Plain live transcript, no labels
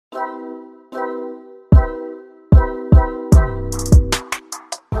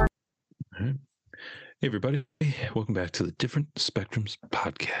right. Hey, everybody. Welcome back to the Different Spectrums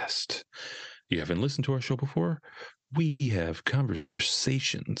podcast. You haven't listened to our show before? We have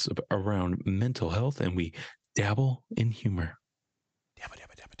conversations around mental health and we dabble in humor. Dabba,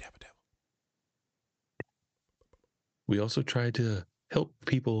 dabba, dabba, dabba, dabba. We also try to help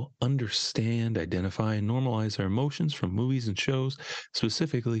people understand, identify, and normalize our emotions from movies and shows,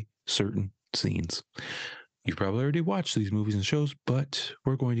 specifically certain scenes. You've probably already watched these movies and shows, but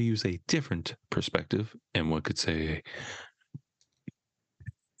we're going to use a different perspective, and one could say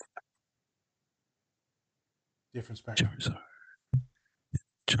Different spectrum.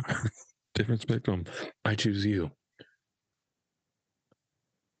 different spectrum. I choose you.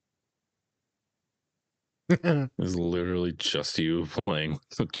 This is literally just you playing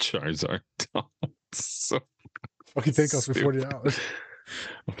the Charizard. So Fucking take us for $40.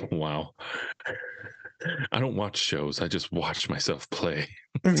 wow. I don't watch shows. I just watch myself play.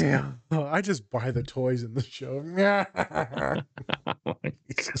 Yeah. Oh, I just buy the toys in the show.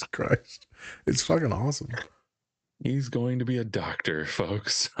 Jesus Christ. It's fucking awesome. He's going to be a doctor,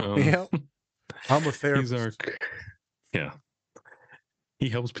 folks. Yep. I'm a therapist. Yeah. He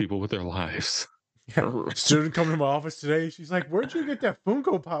helps people with their lives. Yeah. Student come to my office today. She's like, "Where'd you get that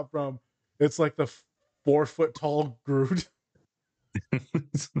Funko Pop from?" It's like the 4-foot tall Groot.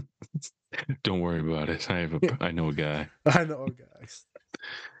 Don't worry about it. I know a guy. I know a guy.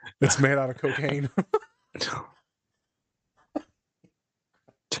 It's made out of cocaine.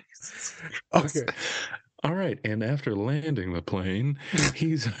 Okay. All right. And after landing the plane,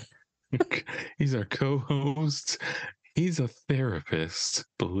 he's our co-host. He's a therapist,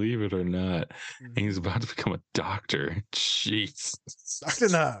 believe it or not. And he's about to become a doctor. Jeez. Dr.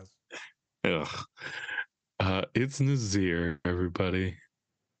 Nas. Ugh. It's Nazir, everybody.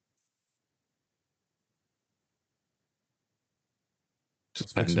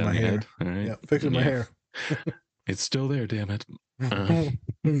 Just fixing my hair. All right. Yeah, fixing my hair. It's still there, damn it.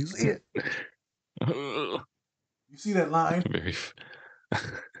 You see it? You see that line?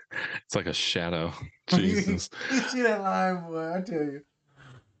 It's like a shadow. Jesus. You see that line, boy? I tell you.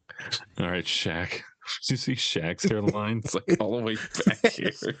 All right, Shaq. Did you see Shaq's hairline? It's like all the way back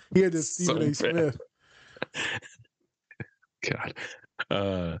here. He had this Stephen A. Smith.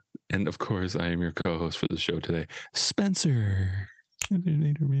 God. And of course, I am your co-host for the show today, Spencer. All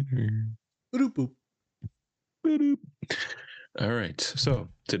right. So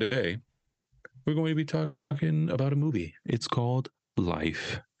today we're going to be talking about a movie. It's called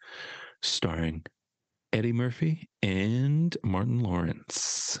Life, starring Eddie Murphy and Martin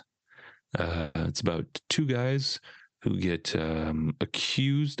Lawrence. It's about two guys who get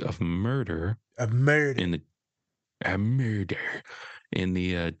accused of murder. A murder In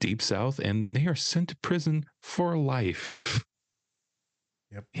the Deep South, and they are sent to prison for life.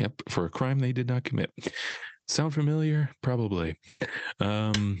 Yep, for a crime they did not commit. Sound familiar? Probably.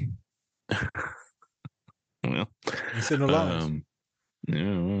 Well, he's in the lies.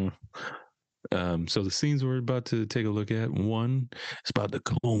 So the scenes we're about to take a look at, one is about the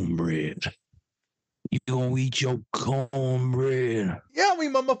cornbread. You gonna eat your cornbread? Yeah, we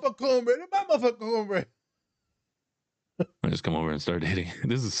motherfucker cornbread. My motherfucker cornbread. I just come over and start hitting.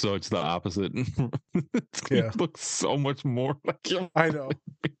 This is it's the opposite. It looks so much more like him. I know.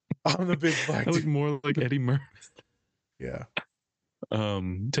 I'm the big fight. I look more like Eddie Murphy. Yeah.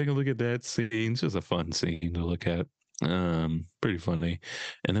 Take a look at that scene. It's just a fun scene to look at. Pretty funny.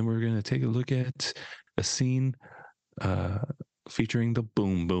 And then we're gonna take a look at a scene featuring the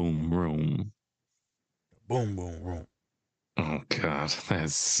boom boom room. Boom boom room. Oh God,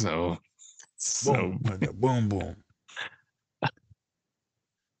 that's so boom boom.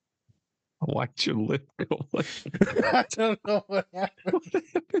 Watch your lip go. I don't know what happened.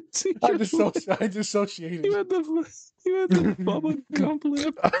 I dissociated. You had the bubble gum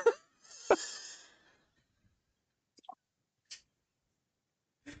lip. I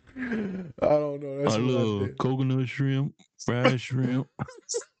don't know. That's I love coconut shrimp, fried shrimp.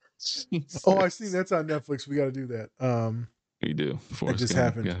 Oh, I see. That's on Netflix. We got to do that. We do. It just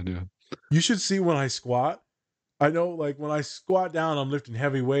happened. Gotta do it. You should see when I squat. I know, like when I squat down, I'm lifting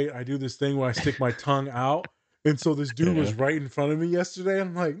heavy weight. I do this thing where I stick my tongue out, and so this dude was right in front of me yesterday.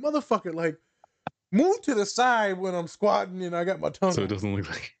 I'm like, motherfucker, like move to the side when I'm squatting, and I got my tongue. So out. it doesn't look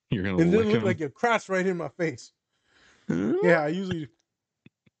like you're gonna. It doesn't look like your crotch right in my face. Yeah, I usually.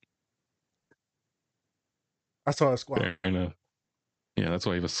 I saw a squat. Fair enough. Yeah, that's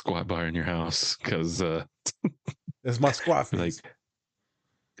why you have a squat bar in your house, because that's my squat face. Like,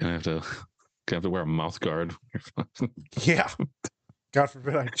 gonna have to wear a mouth guard. Yeah. God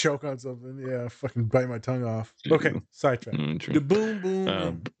forbid I choke on something. Yeah, fucking bite my tongue off. Okay, sidetrack. The boom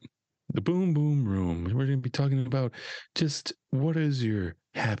boom. the boom boom room. We're going to be talking about just what is your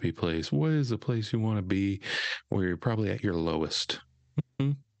happy place? What is the place you want to be where you're probably at your lowest?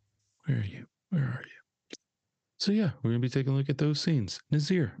 Hmm? Where are you? Where are you? So yeah, we're going to be taking a look at those scenes.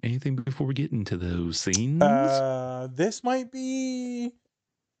 Nazir, anything before we get into those scenes? This might be.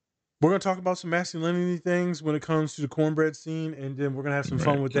 We're gonna talk about some masculinity things when it comes to the cornbread scene, and then we're gonna have some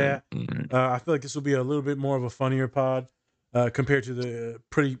fun with that. Right. I feel like this will be a little bit more of a funnier pod compared to the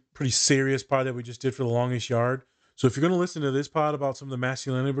pretty serious pod that we just did for the longest yard. So if you're gonna listen to this pod about some of the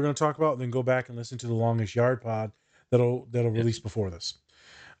masculinity we're gonna talk about, then go back and listen to the longest yard pod that'll release before this.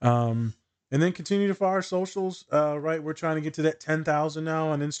 And then continue to follow our socials. Right, we're trying to get to that 10,000 now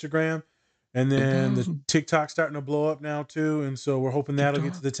on Instagram. And then the 10,000. TikTok's starting to blow up now too, and so we're hoping that'll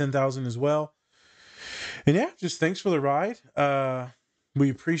get to the 10,000 as well. And yeah, just thanks for the ride. We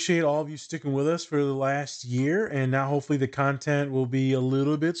appreciate all of you sticking with us for the last year, and now hopefully the content will be a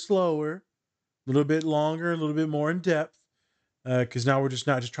little bit slower, a little bit longer, a little bit more in depth. Because now we're just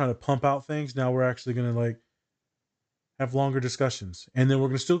not just trying to pump out things. Now we're actually gonna like have longer discussions, and then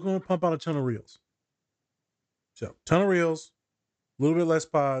we're still gonna pump out a ton of reels. So ton of reels, a little bit less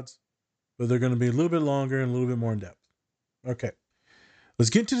pods. But they're going to be a little bit longer and a little bit more in depth. Okay.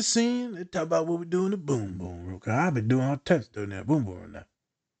 Let's get to the scene. Let's talk about what we're doing the boom boom real quick. I've been doing all types doing that boom boom now.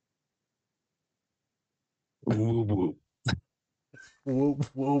 Woo, woo. Whoop,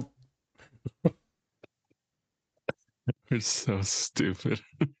 whoop. You're so stupid.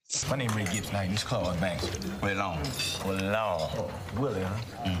 My name Ray Gibbs, now Miss Claude Banks. Way long. Willie, huh?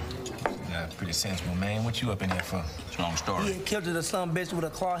 Yeah, pretty sensible, man. What you up in here for? It's a long story. He had killed the son bitch with a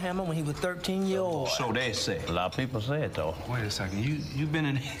claw hammer when he was 13 years old. So they say. A lot of people say it, though. Wait a second. You been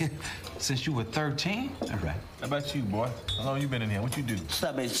in here since you were 13? That's right. How about you, boy? How long you been in here? What you do?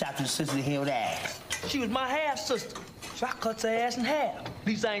 Son bitch shot your sister in the head with ass. She was my half sister. So I cut her ass in half. At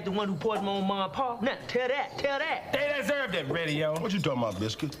least I ain't the one who poisoned my own mom and pa. Now, tell that. They deserved it, radio. What you talking about,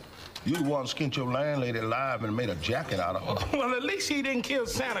 Biscuit? You the one skinned your landlady alive and made a jacket out of her. Well, at least he didn't kill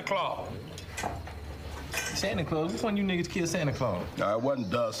Santa Claus. Santa Claus? Which one you niggas killed Santa Claus? No, it wasn't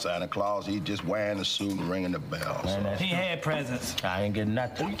the Santa Claus. He just wearing the suit and ringing the bells. He had presents. I ain't getting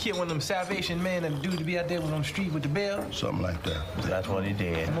nothing. You killed one of them Salvation men and dude to be out there on the street with the bell? Something like that. That's what he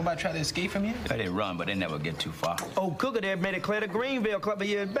did. Ain't nobody try to escape from here? Yeah, they run, but they never get too far. Old Cooker there made it clear to Greenville a couple of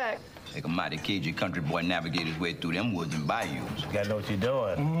years back. Like a mighty cagey country boy navigate his way through them woods and bayous. You gotta know what you're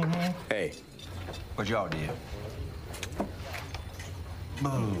doing. Hey, what y'all did?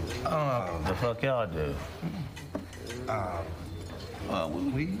 The fuck y'all do?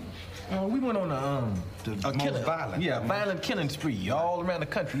 We went on the most violent. Yeah, violent killing spree all around the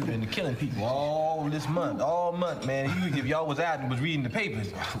country. We've been killing people all this month, all month, man. If y'all was out and was reading the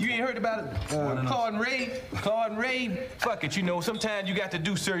papers, you ain't heard about it. Claude and Ray. Fuck it, you know. Sometimes you got to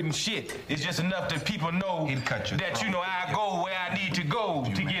do certain shit. It's just enough that people know that you know I go where I need to go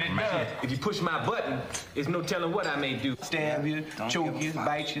to get it done. If you push my button, there's no telling what I may do. Stab you, choke you,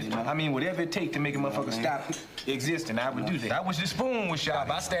 bite you. I mean, whatever it takes to make a motherfucker stop existing, I would do that. I wish this spoon was sharp.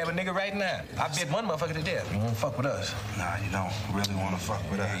 I stab a nigga right now. I bet one motherfucker to death. You won't fuck with us. Nah, you don't really want to fuck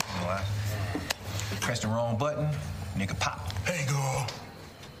with us. You know what? Press the wrong button, nigga pop. Hey, girl.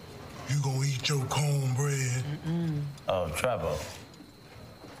 You gonna eat your cornbread? Oh, trouble.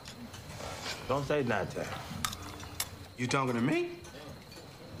 Don't say nothing. You talking to me?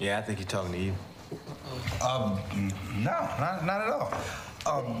 Yeah, I think he's talking to you. No, not at all.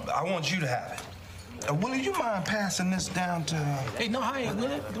 I want you to have it. Willie, you mind passing this down to... Hey, no, I ain't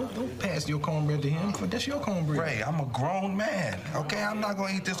with it. Don't pass your cornbread to him. That's your cornbread. Ray, I'm a grown man, okay? I'm not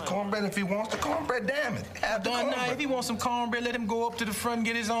gonna eat this cornbread. If he wants the cornbread, damn it. Have the cornbread. If he wants some cornbread, let him go up to the front and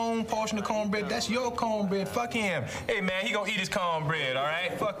get his own portion of cornbread. That's your cornbread. Fuck him. Hey, man, he gonna eat his cornbread, all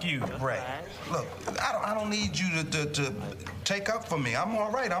right? Fuck you. Ray, look, I don't need you to take up for me. I'm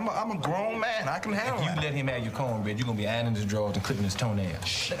all right. I'm a grown man. I can handle it. If you let him have your cornbread, you're gonna be ironing his drawers and clipping his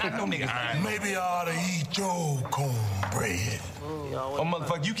toenails. I know niggas iron. Maybe I ought to eat your cornbread. Oh,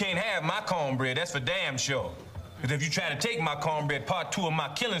 motherfucker, you can't have my cornbread. That's for damn sure. Because if you try to take my cornbread, part 2 of my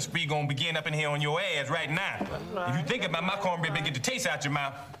killing spree gonna begin up in here on your ass right now. If you think about my cornbread, get the taste out your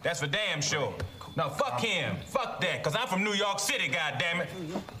mouth, that's for damn sure. Now, fuck him. Fuck that, because I'm from New York City, goddammit.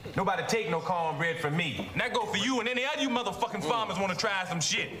 Nobody take no cornbread from me. And that go for you and any other you motherfucking farmers want to try some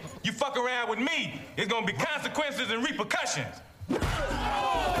shit. You fuck around with me, it's gonna be consequences and repercussions.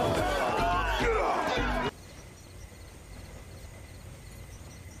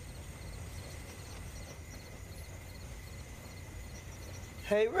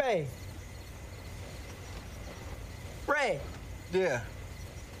 Hey, Ray. Ray. Yeah.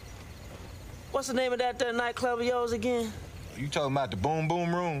 What's the name of that nightclub of yours again? You talking about the Boom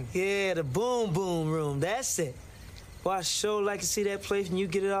Boom Room? Yeah, the Boom Boom Room. That's it. Boy, I sure like to see that place when you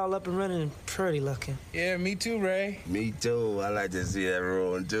get it all up and running and pretty looking. Yeah, me too, Ray. Me too. I like to see that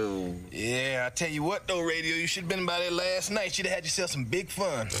room too. Yeah, I tell you what though, Radio, you should have been by there last night. You'd have had yourself some big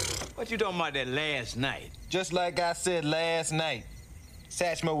fun. What you talking about that last night? Just like I said last night.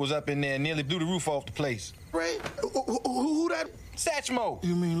 Satchmo was up in there and nearly blew the roof off the place. Ray, who that? Satchmo.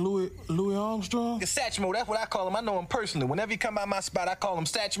 You mean Louis Armstrong? The Satchmo, that's what I call him. I know him personally. Whenever he come by my spot, I call him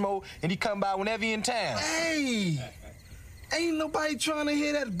Satchmo, and he come by whenever he in town. Hey! Ain't nobody trying to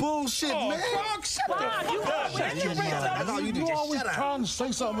hear that bullshit, man. Frog, shut the fuck up. That's all you do. Just always shut up. trying to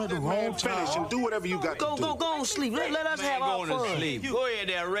say something at the wrong time. Finish and do whatever you got Go, to do. go, go on sleep. Let us Man, have our going to fun. sleep. Go ahead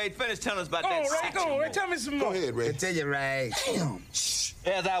there, Ray. Finish telling us about that Ray, satchel. go on, Ray. Tell me some more. Go ahead, Ray. Tell you right. Damn.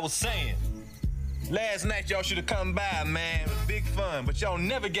 As I was saying, last night y'all should have come by, man. It was big fun, but y'all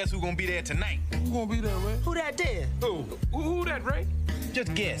never guess who's gonna be there tonight. Who gonna be there, Ray? Who that there? Who that, Ray?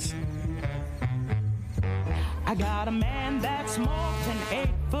 Just guess. I got a man that's more than 8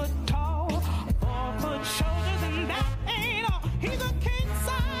 foot tall, 4 foot shoulders, and that ain't all. He's a king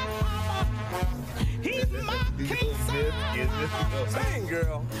size hopper. He's my king size hopper. Sing,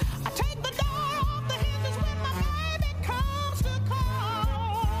 girl. I take the door off the hinges when my baby comes to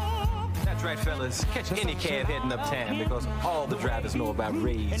call. That's right, fellas. Catch any cab heading uptown because all the drivers know about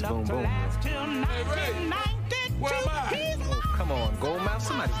Ray's Boom Enough to Boom. last till 1992. Where am I? He's my Oh, come on, Goldmouth.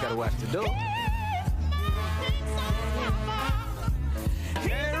 Somebody's got to watch the door.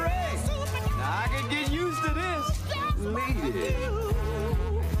 Hey, Ray. Now I can get used to this. Lead it.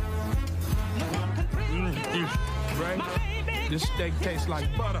 Ray, this steak tastes like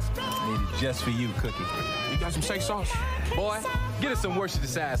butter. Made it just for you, Cookie. You got some steak sauce? Boy, get us some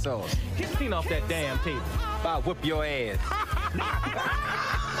Worcestershire sauce. Clean off that damn table. I'll whip your ass.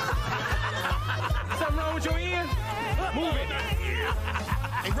 Something wrong with your ear? Move it.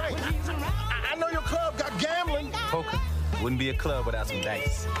 Hey, Ray, I know your club got gambling. Poker wouldn't be a club without some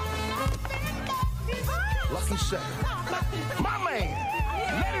dice. Lucky seven. My man,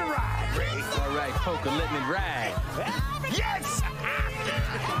 let it ride, Ray. All right, Poker, letting it ride. Yes!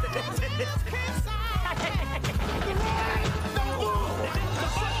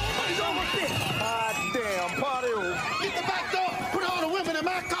 Hot damn, party over. Get the back door. Put all the women in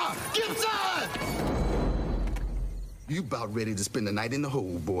my car. Get inside. You about ready to spend the night in the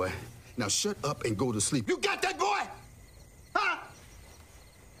hole, boy. Now shut up and go to sleep. You got that, boy? Huh?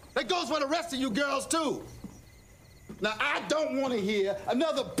 That goes for the rest of you girls, too. Now, I don't want to hear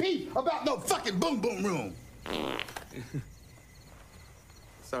another peep about no fucking boom boom room.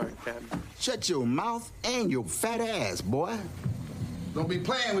 Sorry, Captain. Shut your mouth and your fat ass, boy. Don't be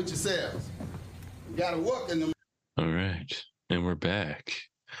playing with yourselves. You gotta work in the... All right. And we're back.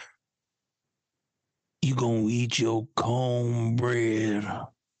 You gonna eat your cornbread?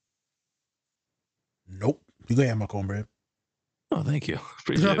 Nope. You can have my cornbread. Oh, thank you.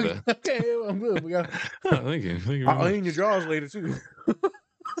 Appreciate that. Okay, I'm good. We got. Oh, thank you. Thank you. I'll very eat your jaws later too.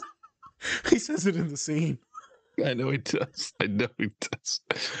 He says it in the scene. much. I know he does. I know he does.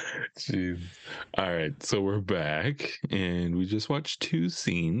 Jeez. All right. So we're back and we just watched 2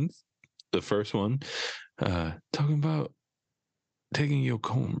 scenes. The first one, talking about taking your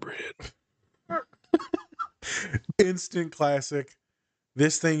cornbread. Instant classic.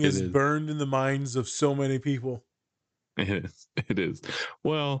 This thing It is is. burned in the minds of so many people. It is. It is.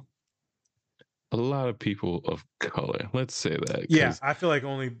 Well, a lot of people of color. Let's say that. Yeah, I feel like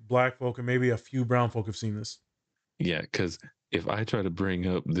only black folk and maybe a few brown folk have seen this. Yeah, because if I try to bring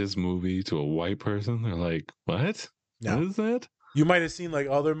up this movie to a white person, they're like, "What? No. What is that?" You might have seen like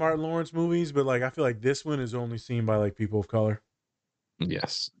other Martin Lawrence movies, but like I feel like this one is only seen by like people of color.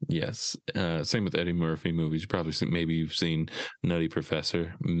 Yes, yes. Same with Eddie Murphy movies. You probably seen, maybe you've seen Nutty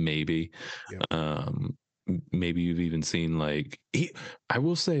Professor. Maybe, Yep. Maybe you've even seen like. I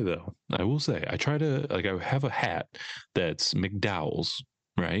will say though, I try to like. I have a hat that's McDowell's,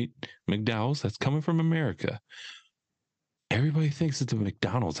 right? McDowell's. That's coming from America. Everybody thinks it's a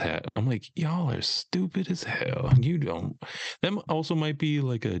McDonald's hat. I'm like, y'all are stupid as hell. You don't. That also might be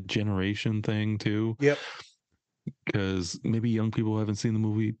like a generation thing too. Yep. Because maybe young people haven't seen the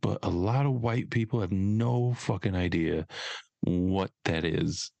movie, but a lot of white people have no fucking idea what that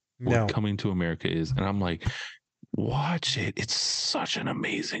is, No. what Coming to America is. And I'm like, watch it. It's such an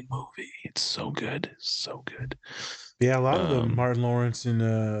amazing movie. It's so good. So good. Yeah, a lot of the Martin Lawrence and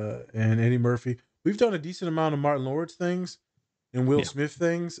Eddie Murphy. We've done a decent amount of Martin Lawrence things and Will Yeah. Smith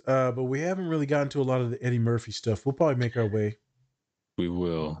things, but we haven't really gotten to a lot of the Eddie Murphy stuff. We'll probably make our way. We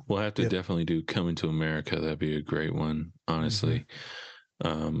will. We'll have to Yep. definitely do Coming to America. That'd be a great one, honestly.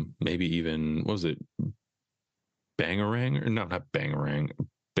 Maybe even, what was it? Bangarang, or no, not Bangarang,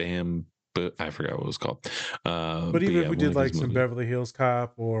 Bam, but I forgot what it was called. But even yeah, if we one did of like his some movies. Beverly Hills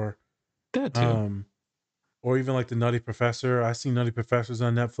Cop or That too. or even like the Nutty Professor. I see Nutty Professors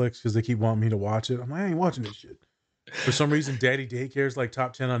on Netflix because they keep wanting me to watch it. I'm like, I ain't watching this shit. For some reason, Daddy Daycare is like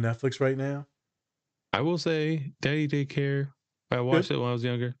top 10 on Netflix right now. I will say, Daddy Daycare. I watched Good. it when I was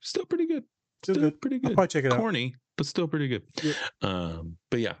younger. Still pretty good. Still good. Pretty I'll good. probably check it out. Corny, but still pretty good. Yep.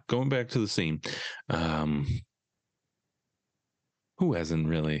 But yeah, going back to the scene. Who hasn't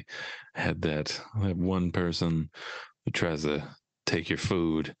really had that one person who tries to take your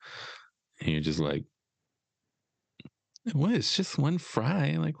food and you're just like, what? It's just one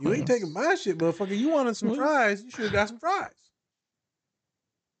fry. Like, You ain't taking my shit, motherfucker. You wanted some fries. You should have got some fries.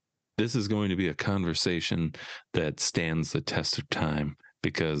 This is going to be a conversation that stands the test of time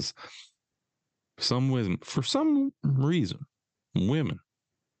because for some reason, women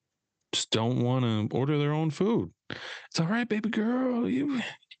just don't want to order their own food. It's all right, baby girl. You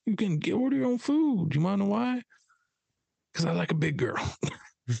can order your own food. You want to know why? Because I like a big girl.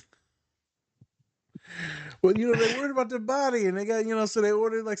 Well, you know, they worried about their body and they got, you know, so they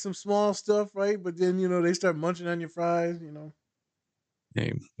ordered like some small stuff, right? But then, you know, they start munching on your fries, you know.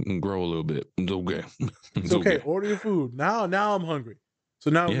 Hey, grow a little bit. It's okay. It's okay. Order your food. Now I'm hungry. So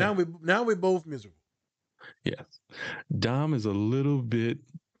now we both miserable. Yes. Dom is she's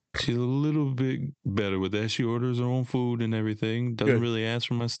a little bit better with that. She orders her own food and everything. Doesn't really ask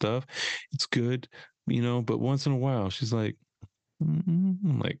for my stuff. It's good, you know, but once in a while she's like,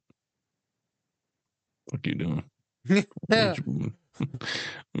 I'm like, what you doing? what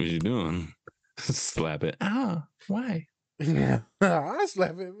you doing? Slap it. Why? Yeah. I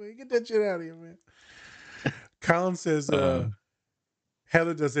slap it, man. Get that shit out of here, man. Colin says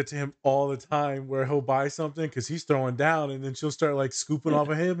Heather does it to him all the time where he'll buy something because he's throwing down and then she'll start like scooping off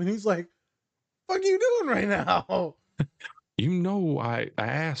of him and he's like, fuck you doing right now? You know, I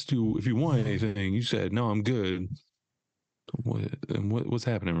asked you if you want anything. You said, no, I'm good. What's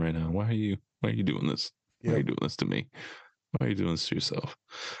happening right now? Why are you doing this? Why are you doing this to me? Why are you doing this to yourself?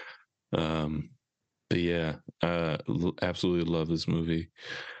 But yeah, absolutely love this movie.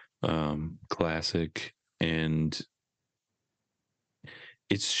 Classic. And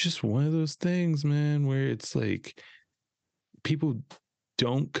it's just one of those things, man, where it's like people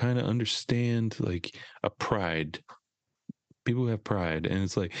don't kind of understand like a pride. People have pride, and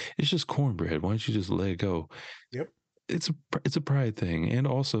it's like, it's just cornbread. Why don't you just let it go? Yep. It's a pride thing. And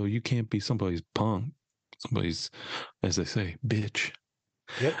also you can't be somebody's punk, somebody's, as they say, bitch.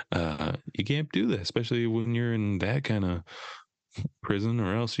 Yep. You can't do that, especially when you're in that kind of prison,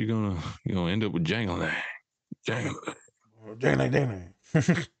 or else you're gonna end up with jangling.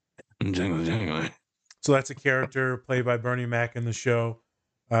 So that's a character played by Bernie Mac in the show.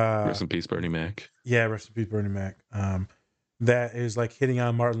 Rest in peace, Bernie Mac. Yeah, rest in peace, Bernie Mac. That is like hitting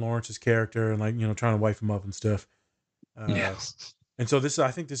on Martin Lawrence's character and like, you know, trying to wife him up and stuff. Yes. And so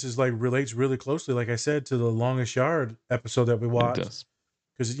I think this is like relates really closely, like I said, to the Longest Yard episode that we watched.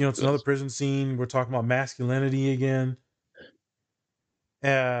 Because, you know, it's another prison scene. We're talking about masculinity again.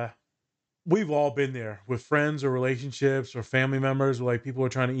 We've all been there with friends or relationships or family members where like people are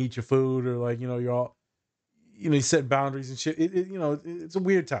trying to eat your food or like, you know, you're all, you know, you set boundaries and shit. You know, it's a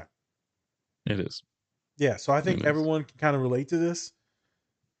weird time. It is. Yeah. So I think everyone can kind of relate to this.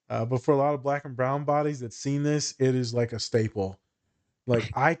 But for a lot of black and brown bodies that seen this, it is like a staple. Like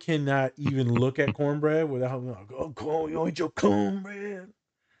I cannot even look at cornbread without like, oh, you eat your cornbread.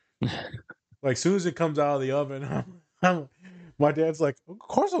 Like as soon as it comes out of the oven, my dad's like, of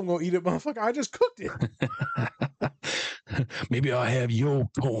course I'm gonna eat it, motherfucker. I just cooked it. Maybe I'll have your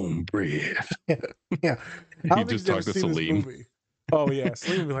cornbread. Yeah. You just talked to Celine. Oh yeah,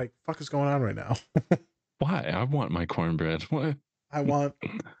 Celine will be like, "Fuck is going on right now?" Why? I want my cornbread. What?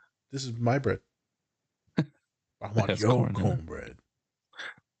 This is my bread. I want your cornbread.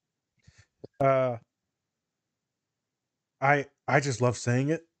 I just love saying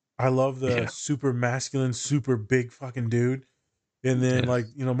it. I love the super masculine, super big fucking dude. And then like,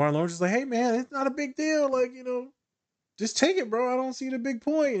 you know, Martin Lawrence is like, hey man, it's not a big deal. Like, you know, just take it, bro. I don't see the big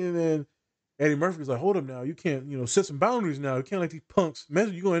point. And then Eddie Murphy's like, hold up now. You can't, you know, set some boundaries now. You can't like these punks.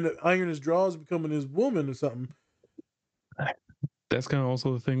 Man, you're going to end up ironing his drawers and becoming his woman or something. That's kind of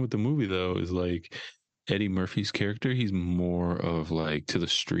also the thing with the movie though, is like Eddie Murphy's character, he's more of like to the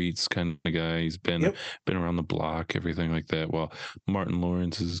streets kind of guy. He's been around the block, everything like that. While Martin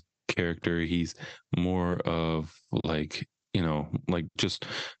Lawrence's character, he's more of like, you know, like just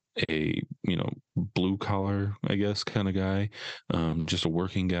a blue collar, I guess, kind of guy, just a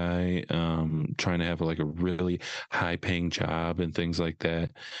working guy, trying to have like a really high paying job and things like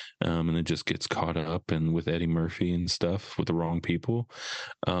that, and then just gets caught up and with Eddie Murphy and stuff with the wrong people.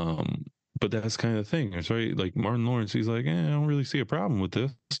 But that's kind of the thing. It's right. Like Martin Lawrence, he's like, I don't really see a problem with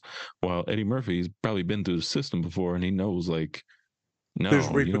this. While Eddie Murphy's probably been through the system before and he knows like, there's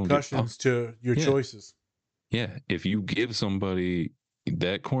no, you don't get repercussions to your Yeah. choices. Yeah. If you give somebody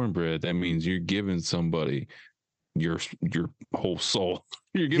that cornbread, that means you're giving somebody your whole soul.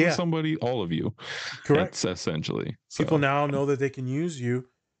 You're giving Yeah. somebody all of you. Correct. That's essentially. People So, now know that they can use you.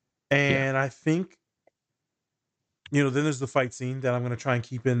 And I think, then there's the fight scene that I'm going to try and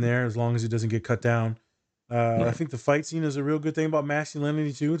keep in there as long as it doesn't get cut down. I Right. think the fight scene is a real good thing about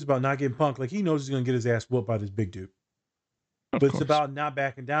Masculinity too. It's about not getting punked. Like he knows he's going to get his ass whooped by this big dude. of But it's course. about not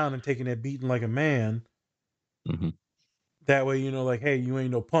backing down and taking that beating like a man. hmm That way, like, hey, you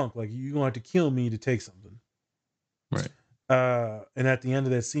ain't no punk. Like you're going to have to kill me to take something. Right. And at the end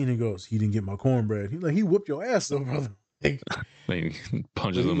of that scene, he goes, he didn't get my cornbread. He's like, he whooped your ass though, brother. Like, Like punches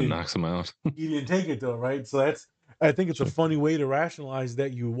But he him and didn't- knocks him out. he didn't take it though, right? So I think it's a funny way to rationalize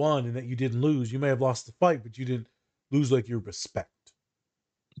that you won and that you didn't lose. You may have lost the fight, but you didn't lose like your respect.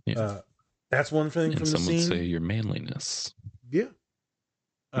 Yeah. That's one thing And from the some would scene. say your manliness. Yeah.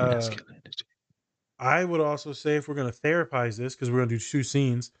 Your masculinity. I would also say if we're going to therapize this, because we're going to do 2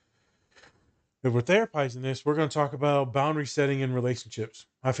 scenes, if we're therapizing this, we're going to talk about boundary setting in relationships.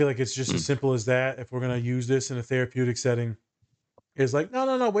 I feel like it's just as simple as that. If we're going to use this in a therapeutic setting, it's like,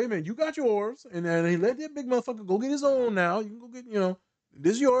 no, wait a minute. You got yours. And then he let that big motherfucker go get his own now. You can go get,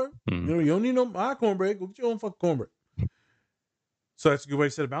 this is yours. Mhm. You don't need no my cornbread. Go get your own fucking cornbread. So that's a good way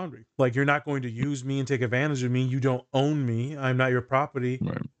to set a boundary. Like you're not going to use me and take advantage of me. You don't own me. I'm not your property.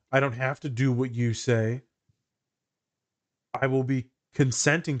 Right. I don't have to do what you say. I will be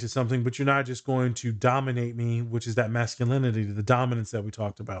consenting to something, but you're not just going to dominate me, which is that masculinity, the dominance that we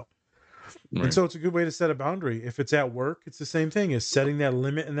talked about. Right. And so it's a good way to set a boundary. If it's at work, it's the same thing as setting that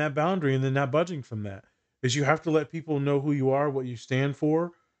limit and that boundary and then not budging from that. Is you have to let people know who you are, what you stand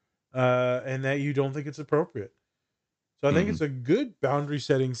for, and that you don't think it's appropriate. So I think it's a good boundary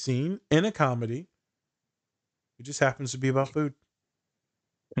setting scene in a comedy. It just happens to be about food.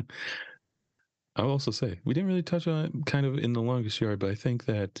 I'll also say we didn't really touch on it kind of in the longest yard, but I think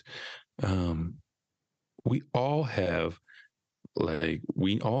that we all have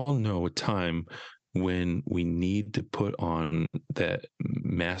we all know a time when we need to put on that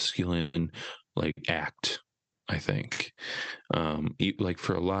masculine act. I think like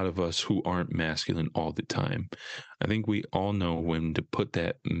for a lot of us who aren't masculine all the time, I think we all know when to put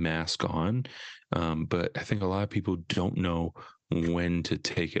that mask on, but I think a lot of people don't know when to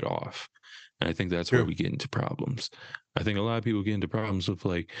take it off. And I think that's where we get into problems. I think a lot of people get into problems with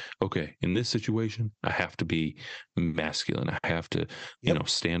okay, in this situation, I have to be masculine. I have to,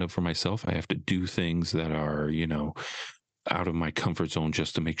 stand up for myself. I have to do things that are, out of my comfort zone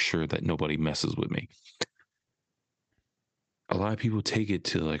just to make sure that nobody messes with me. A lot of people take it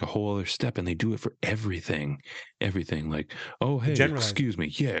to a whole other step and they do it for everything. Like, oh, hey, excuse me.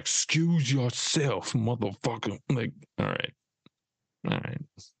 Yeah, excuse yourself, motherfucker. All right.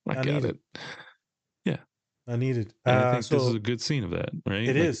 I got it. Yeah. I need it. And I think this is a good scene of that, right?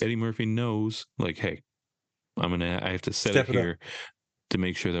 It is. Eddie Murphy knows, hey, I have to set it here to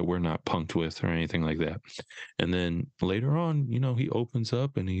make sure that we're not punked with or anything like that. And then later on, he opens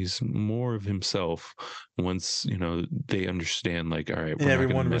up and he's more of himself once, they understand, all right, we're and not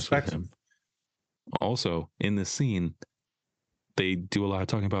everyone going to mess with respects him. Also, in this scene, they do a lot of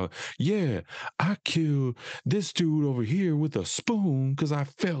talking about, yeah, I killed this dude over here with a spoon because I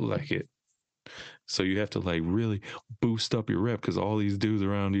felt like it. So you have to really boost up your rep because all these dudes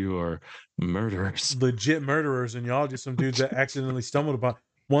around you are murderers. Legit murderers, and y'all just some dudes that accidentally stumbled upon.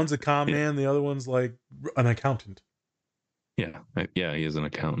 One's a con man, the other one's like an accountant. Yeah, he is an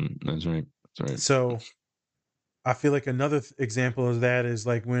accountant. That's right. So I feel like another example of that is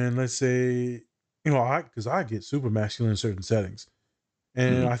when, let's say, because I get super masculine in certain settings.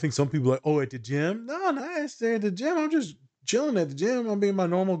 And I think some people are like, oh, at the gym? No, I stay at the gym. I'm just chilling at the gym. I'm being my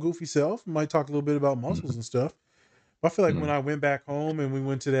normal goofy self. I might talk a little bit about muscles and stuff. But I feel like when I went back home and we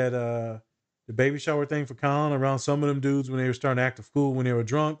went to that the baby shower thing for Colin, around some of them dudes when they were starting to act a fool when they were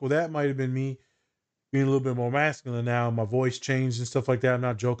drunk, well, that might have been me being a little bit more masculine now. My voice changed and stuff like that. I'm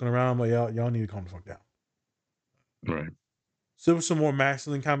not joking around. I'm like, y'all need to calm the fuck down. Right. So there were some more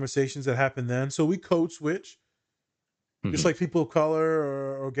masculine conversations that happened then. So we code switch. Just like people of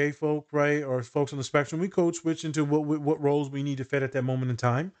color or gay folk, right? Or folks on the spectrum, we code switch into what roles we need to fit at that moment in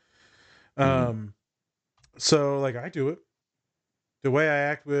time. So I do it. the way I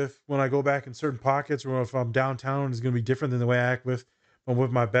act with when I go back in certain pockets, or if I'm downtown, is going to be different than the way I act with when I'm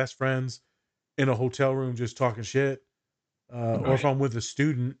with my best friends in a hotel room just talking shit. Or if Right. I'm with a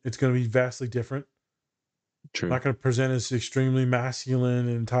student, it's going to be vastly different. I'm True. not going to present as extremely masculine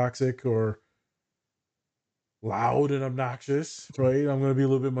and toxic or loud and obnoxious, right? I'm going to be a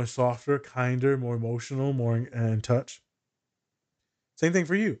little bit more softer, kinder, more emotional, more in touch. Same thing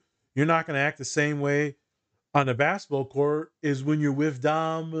for you. You're not going to act the same way on the basketball court is when you're with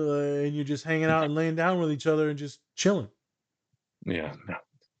Dom and you're just hanging out and laying down with each other and just chilling. Yeah. No.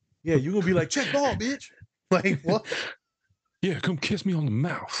 Yeah, you're going to be like, check ball, bitch. Like, what? Yeah, come kiss me on the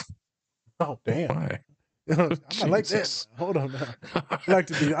mouth. Oh, damn. Why? I like that. Jesus. Hold on now. I like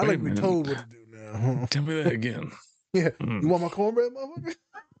to be Wait a be minute. told what to do now. Tell me that again. Yeah. Mm. You want my cornbread,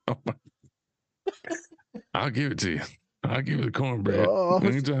 motherfucker? I'll give it to you. I'll give you the cornbread Oh,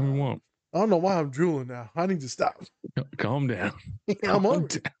 anytime you want. I don't know why I'm drooling now. I need to stop. Calm down. Yeah, I'm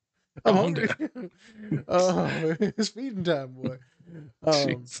hungry. Down. I'm Calm hungry. It's feeding time, boy.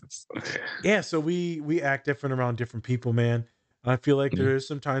 Jesus. Yeah, so we act different around different people, man. I feel like there is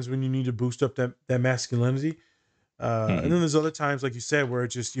sometimes when you need to boost up that masculinity. And then there's other times, like you said, where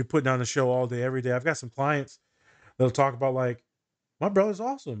it's just you're putting on the show all day, every day. I've got some clients that'll talk about like, my brother's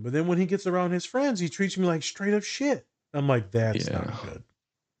awesome, but then when he gets around his friends, he treats me like straight up shit. I'm like, that's not good.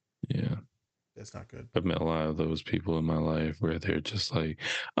 Yeah. That's not good. I've met a lot of those people in my life where they're just like,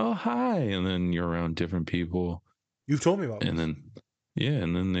 oh, hi. And then you're around different people. You've told me about and this.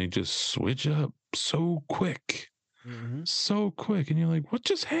 And then they just switch up so quick. Mm-hmm. So quick. And you're like, what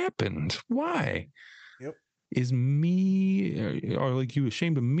just happened? Why? Yep. Is me, are like you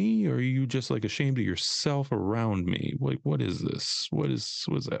ashamed of me, or are you just like ashamed of yourself around me? Like, what is this? What's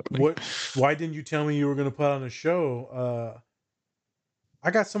happening? Why didn't you tell me you were going to put on a show? I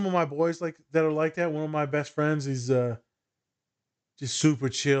got some of my boys like that are like that. One of my best friends, he's just super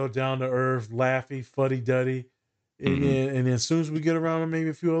chill, down to earth, laughy, fuddy duddy. And then as soon as we get around him, maybe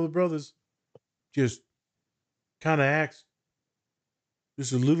a few other brothers, just kind of acts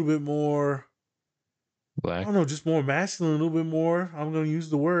just a little bit more Black. I don't know, just more masculine, a little bit more. I'm gonna use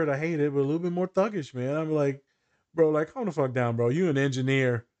the word, I hate it, but a little bit more thuggish, man. I'm like, bro, like, calm the fuck down, bro. You an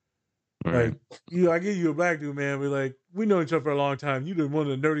engineer. Right. Like, I give you a black dude, man. But like, we know each other for a long time. You one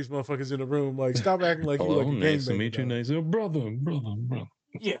of the nerdiest motherfuckers in the room. Like, stop acting like you like a Nice to gangbanger. meet you. Nice, brother.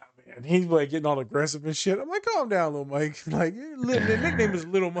 Yeah, man. He's like getting all aggressive and shit. I'm like, calm down, little Mike. Like, your nickname is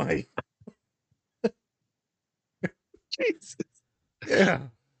Little Mike. Jesus. Yeah.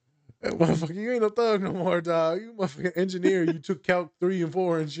 Motherfucker, you ain't a thug no more, dog. You motherfucking engineer. You took Calc 3 and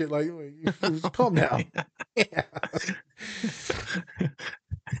 4 and shit. Like calm down. Yeah.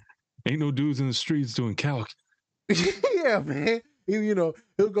 Ain't no dudes in the streets doing calc. Yeah, man. He'll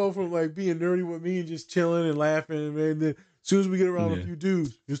go from like being nerdy with me and just chilling and laughing, man. Then as soon as we get around a few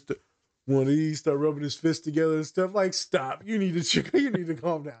dudes, just one of these start rubbing his fists together and stuff. Like, stop. You need to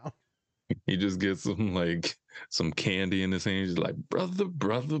calm down. He just gets some candy in his hand. He's like, brother.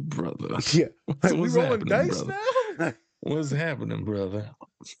 Yeah. Like, we what's rolling dice brother? now? What's happening, brother?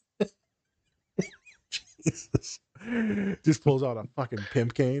 Jesus. Just pulls out a fucking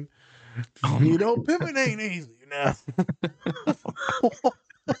pimp cane. Pimping ain't easy now.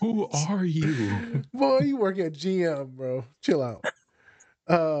 Who are you? Boy, you work at GM, bro. Chill out.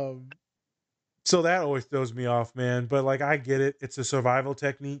 So that always throws me off, man. But like, I get it. It's a survival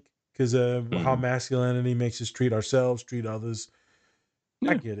technique because of how masculinity makes us treat ourselves, treat others.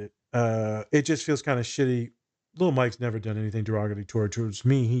 I get it. It just feels kind of shitty. Little Mike's never done anything derogatory towards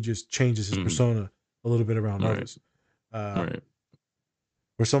me. He just changes his persona a little bit around others. Right.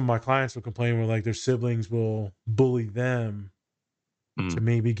 Where some of my clients will complain where like their siblings will bully them to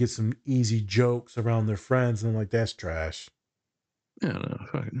maybe get some easy jokes around their friends, and I'm like, that's trash. Yeah, no,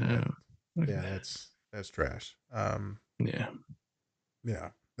 fucking no. Yeah, that's trash. Yeah,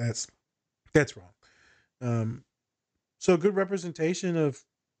 that's wrong. So good representation of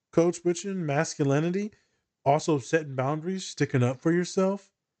code switching, masculinity, also setting boundaries, sticking up for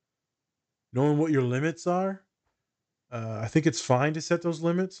yourself, knowing what your limits are. I think it's fine to set those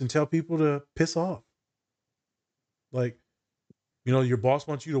limits and tell people to piss off. Like, your boss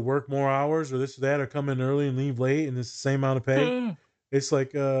wants you to work more hours or this or that, or come in early and leave late and it's the same amount of pay. It's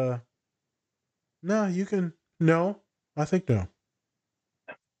like, no, you can, no, I think no.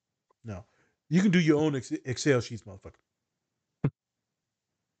 No. You can do your own Excel sheets, motherfucker.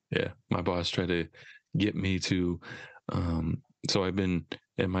 Yeah, my boss tried to get me to, so I've been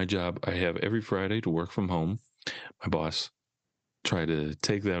at my job, I have every Friday to work from home. My boss tried to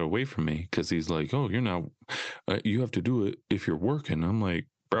take that away from me because he's like, oh, you're not, you have to do it if you're working. I'm like,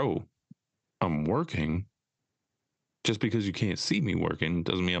 bro, I'm working. just because you can't see me working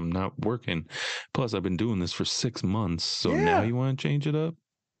doesn't mean I'm not working. Plus, I've been doing this for 6 months, so now you want to change it up?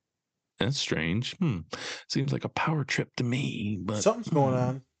 That's strange. Seems like a power trip to me, but something's going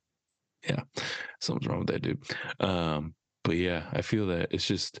on. Yeah, something's wrong with that dude. But yeah, I feel that it's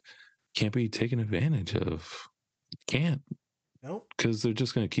just can't be taken advantage of. Can't. Nope. Because they're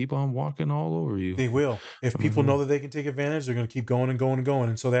just going to keep on walking all over you. They will. If people know that they can take advantage, they're going to keep going and going and going.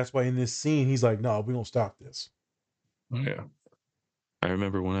 And so that's why in this scene, he's like, no, we don't stop this. Yeah. I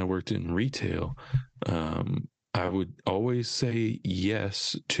remember when I worked in retail, I would always say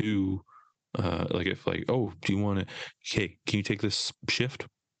yes to, oh, do you want to, hey, can you take this shift?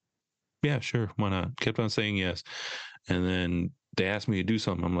 Yeah, sure. Why not? Kept on saying yes. And then they asked me to do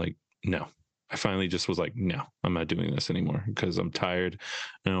something. I'm like, no. I finally just was like, no, I'm not doing this anymore because I'm tired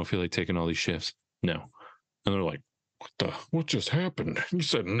and I don't feel like taking all these shifts. No. And they're like, what just happened? You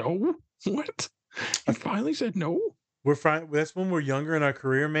said no? What? You finally said no? We're fine. That's when we're younger in our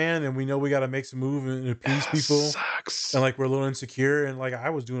career, man, and we know we got to make some move and appease people. Sucks. And like we're a little insecure, and like I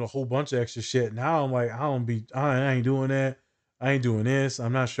was doing a whole bunch of extra shit. Now I'm like, I ain't doing that. I ain't doing this.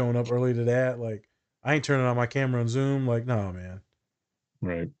 I'm not showing up early to that. Like I ain't turning on my camera on Zoom. Like, no, man.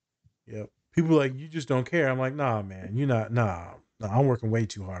 Right. Yep. People like, you just don't care. I'm like, nah, man, you're not. Nah, I'm working way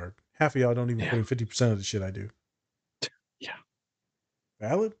too hard. Half of y'all don't even put in 50% of the shit I do. Yeah.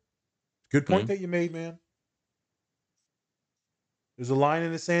 Valid. Good point that you made, man. There's a line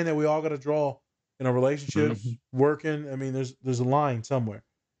in the sand that we all got to draw in our relationships, working. I mean, there's a line somewhere.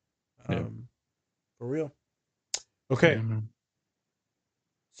 For real. Okay. Yeah,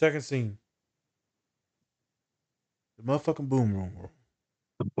 second scene. The motherfucking boom room.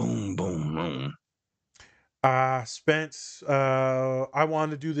 The boom room. Spence, I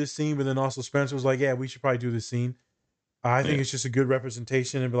wanted to do this scene, but then also Spence was like, yeah, we should probably do this scene. I think it's just a good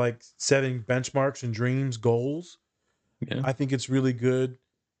representation of like setting benchmarks and dreams, goals. Yeah. I think it's really good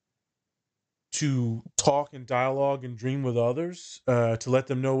to talk and dialogue and dream with others, to let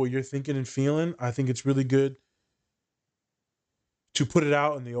them know what you're thinking and feeling. I think it's really good to put it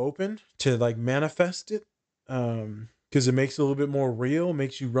out in the open, to like manifest it. Because it makes it a little bit more real,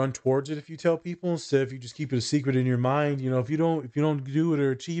 makes you run towards it if you tell people instead of you just keep it a secret in your mind. You know, if you don't do it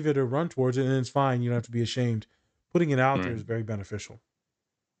or achieve it or run towards it, then it's fine. You don't have to be ashamed. Putting it out there is very beneficial.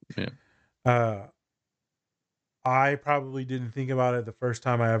 Yeah. I probably didn't think about it the first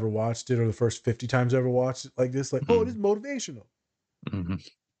time I ever watched it or the first 50 times I ever watched it like this. Like, oh, it is motivational.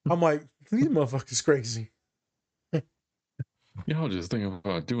 I'm like, these motherfuckers crazy. Y'all just thinking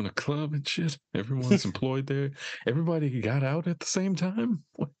about doing a club and shit. Everyone's employed there. Everybody got out at the same time.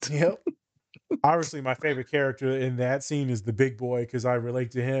 What? Yep. Obviously, my favorite character in that scene is the big boy because I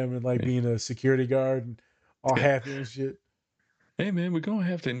relate to him and like being a security guard and all happy and shit. Hey man, we're gonna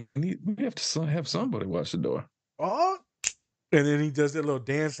have to have somebody watch the door. Oh, and then he does that little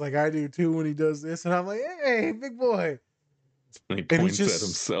dance like I do too when he does this, and I'm like, hey, big boy. And he points at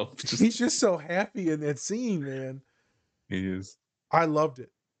himself. He's just so happy in that scene, man. He is. I loved it.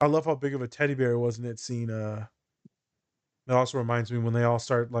 I love how big of a teddy bear it was in that scene. It also reminds me when they all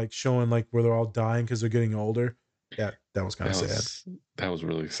start like showing like where they're all dying because they're getting older. Yeah, that was kind of sad. That was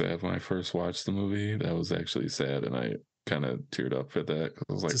really sad when I first watched the movie. That was actually sad, and I kind of teared up at that because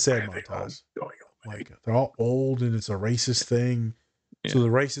I was like, it's a sad montage. Like they're all old, and it's a racist thing. Yeah. So the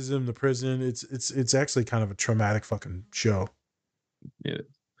racism, the prison, it's actually kind of a traumatic fucking show. Yeah.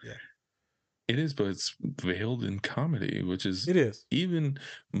 It is, but it's veiled in comedy, which is even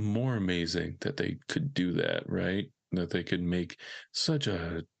more amazing that they could do that, right? That they could make such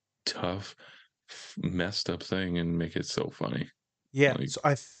a tough, messed up thing and make it so funny. Yeah, so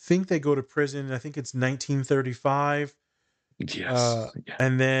I think they go to prison. I think it's 1935. Yes.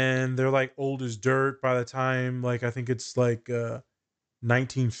 And then they're like old as dirt by the time, like, I think it's like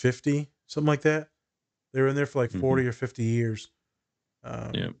 1950, something like that. They were in there for like 40 or 50 years.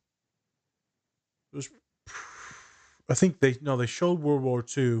 It was, I think they showed World War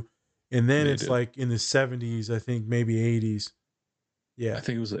II, and then it's like in the 70s, I think maybe 80s. Yeah, I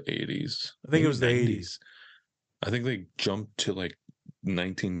think it was the 80s. I think it was the 80s. I think they jumped to like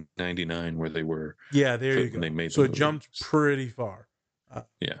 1999 where they were. Yeah, there you go. They made so it jumped pretty far.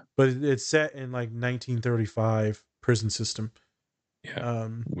 But it's set in like 1935 prison system. Yeah,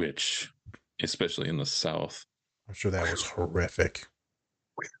 which, especially in the South, I'm sure that was horrific.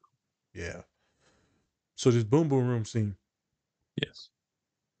 Yeah. So this boom room scene. Yes.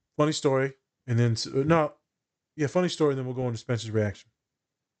 Funny story, and then funny story, and then we'll go into Spencer's reaction.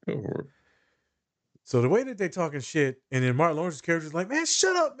 So the way that they talking shit, and then Martin Lawrence's character is like, "Man,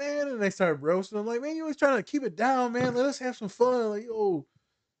 shut up, man!" And they start roasting. I'm like, "Man, you always trying to keep it down, man. Let us have some fun." Like, oh,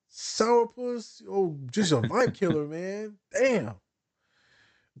 Sourpuss, oh, just a vibe killer, man. Damn.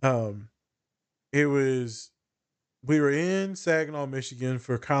 It was we were in Saginaw, Michigan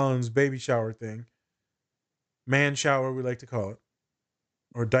for Colin's baby shower thing. Man shower, we like to call it.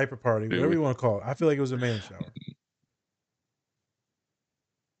 Or diaper party, whatever you want to call it. I feel like it was a man shower.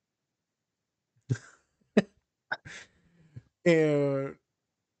 And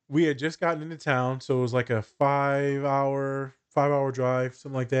we had just gotten into town, so it was like a 5-hour drive,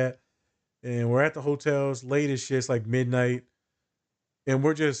 something like that. And we're at the hotel. It's late as shit. It's like midnight. And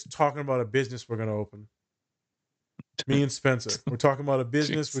we're just talking about a business we're gonna open. Me and Spencer. We're talking about a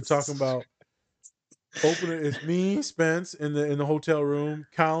business. We're talking about opening. It's me, Spence, in the hotel room,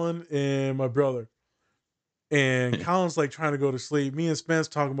 Colin, and my brother. And Colin's like trying to go to sleep. Me and Spence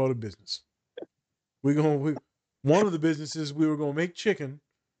talking about a business. One of the businesses we were gonna make chicken,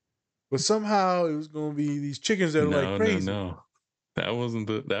 but somehow it was gonna be these chickens that are like crazy. No. That wasn't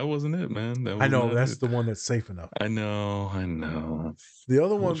it, man. I know that's the one that's safe enough. I know. The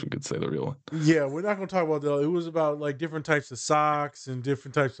other one, we could say the real one. Yeah, we're not gonna talk about that. It was about like different types of socks and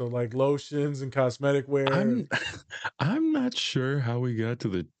different types of like lotions and cosmetic wear. I'm not sure how we got to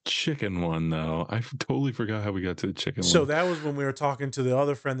the chicken one though. I totally forgot how we got to the chicken one. So that was when we were talking to the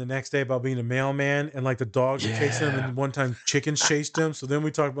other friend the next day about being a mailman and like the dogs would chase him, and one time chickens chased him. So then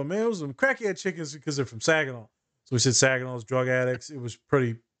we talked about, man, it was some crackhead chickens because they're from Saginaw. So we said Saginaw's drug addicts. It was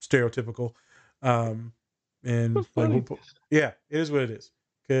pretty stereotypical. And like, it is what it is.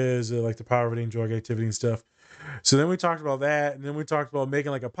 Because like the poverty and drug activity and stuff. So then we talked about that, and then we talked about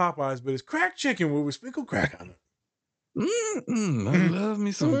making like a Popeyes, but it's crack chicken where we sprinkle crack on it. I love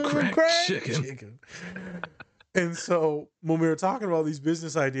me some crack chicken. And so when we were talking about these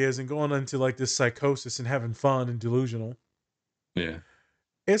business ideas and going into like this psychosis and having fun and delusional,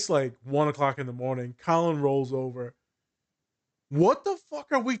 it's like 1:00 in the morning. Colin rolls over. What the fuck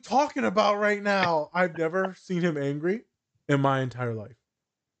are we talking about right now? I've never seen him angry in my entire life.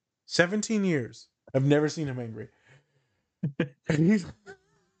 17 years. I've never seen him angry. And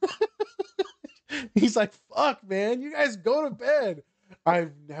he's like, fuck, man, you guys go to bed.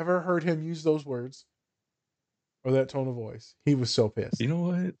 I've never heard him use those words or that tone of voice. He was so pissed. You know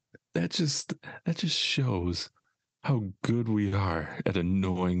what? That just shows how good we are at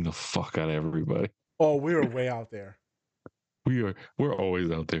annoying the fuck out of everybody. Oh, we were way out there. We're always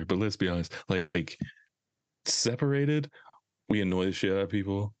out there, but let's be honest, like separated, we annoy the shit out of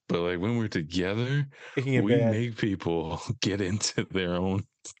people, but like when we're together, we make people get into their own.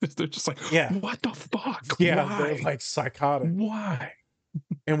 They're just like, what the fuck? Yeah, why? they're like psychotic. Why?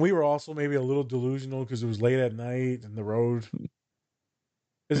 And we were also maybe a little delusional because it was late at night and the road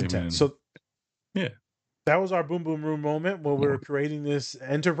is intense. So that was our boom boom room moment where we were creating this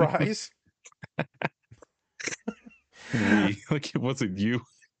enterprise. Like it wasn't you.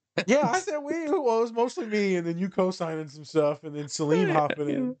 Yeah, I said we. Well, it was mostly me, and then you co-signing some stuff, and then Salim hopping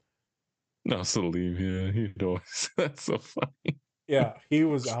in. No, Salim, he'd always. That's so funny. Yeah, he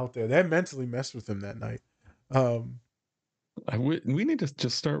was out there. That mentally messed with him that night. We need to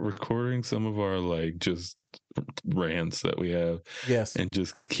just start recording some of our like just rants that we have. Yes, and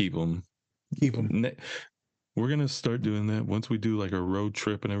just keep them. We're gonna start doing that once we do like a road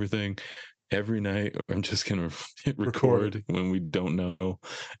trip and everything. Every night, I'm just gonna hit record when we don't know,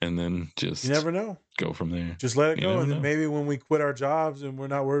 and then just you never know. Go from there. Just let it go, and then maybe when we quit our jobs and we're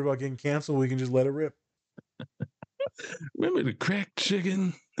not worried about getting canceled, we can just let it rip. Remember the cracked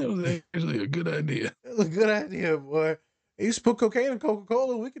chicken? That was actually a good idea. That was a good idea, boy. I used to put cocaine in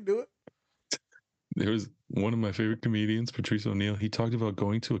Coca-Cola. We can do it. There was one of my favorite comedians, Patrice O'Neill. He talked about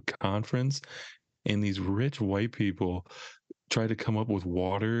going to a conference, and these rich white people try to come up with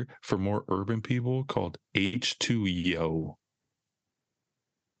water for more urban people called H2O.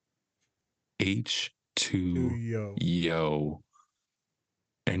 H2O.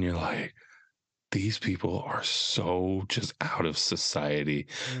 And you're like, these people are so just out of society.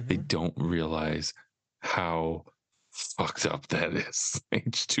 Mm-hmm. They don't realize how fucked up that is.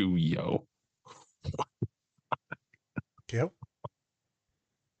 H2O. Yep.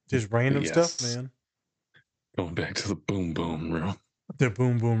 Just random stuff, man. Going back to the boom boom room. The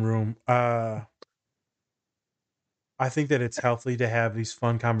boom boom room. I think that it's healthy to have these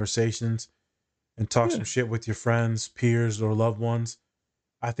fun conversations and talk some shit with your friends, peers, or loved ones.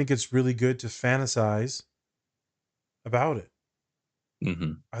 I think it's really good to fantasize about it.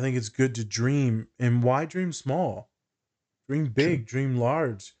 Mm-hmm. I think it's good to dream. And why dream small? Dream big, dream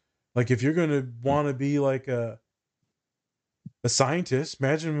large. Like if you're going to want to be like a scientist,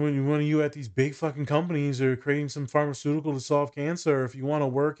 imagine when one of you at these big fucking companies are creating some pharmaceutical to solve cancer. Or if you want to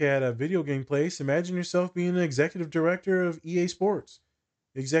work at a video game place, imagine yourself being an executive director of EA Sports.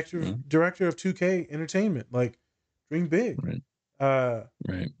 executive director of 2K Entertainment. Like, dream big. Right.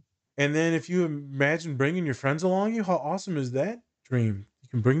 Right. And then if you imagine bringing your friends along you, how awesome is that dream? You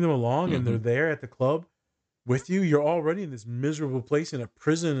can bring them along and they're there at the club with you. You're already in this miserable place in a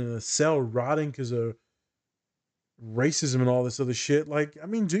prison, in a cell, rotting because of racism and all this other shit. Like, I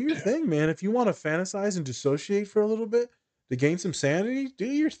mean, do your thing, man. If you want to fantasize and dissociate for a little bit to gain some sanity, do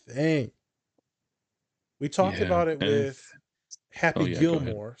your thing. We talked about it with Happy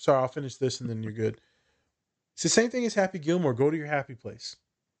Gilmore. Sorry, I'll finish this and then you're good. It's the same thing as Happy Gilmore. Go to your happy place.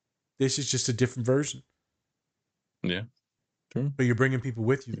 This is just a different version. Yeah. True. But you're bringing people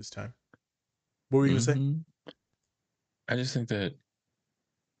with you this time. What were you going to say? I just think that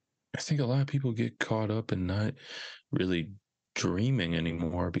a lot of people get caught up in not really dreaming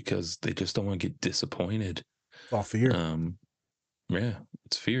anymore because they just don't want to get disappointed. It's all fear. Yeah,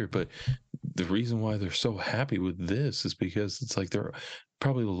 it's fear. But the reason why they're so happy with this is because it's like they're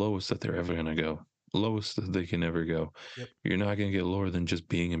probably the lowest that they're ever going to go. Lowest that they can ever go. Yep. You're not going to get lower than just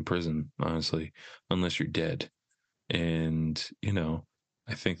being in prison, honestly, unless you're dead. And,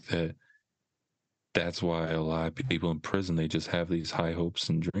 I think that that's why a lot of people in prison, they just have these high hopes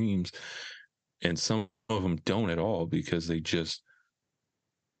and dreams. And some of them don't at all because they just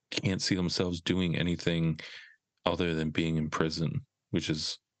can't see themselves doing anything other than being in prison, which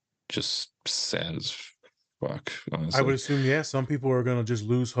is just sad as fuck, honestly. I would assume, some people are going to just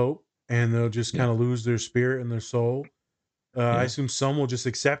lose hope and they'll just kind of lose their spirit and their soul. I assume some will just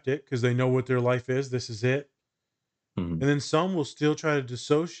accept it because they know what their life is. This is it. And then some will still try to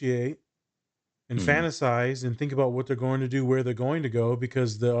dissociate and fantasize and think about what they're going to do, where they're going to go,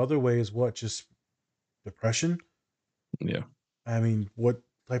 because the other way is what? Just depression? Yeah. I mean, what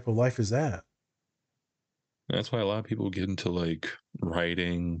type of life is that? That's why a lot of people get into like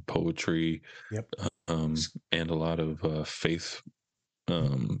writing, poetry, and a lot of faith,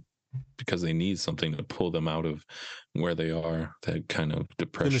 because they need something to pull them out of where they are, that kind of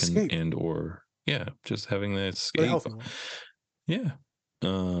depression and or just having that escape. Yeah.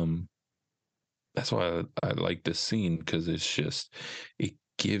 That's why I like this scene, because it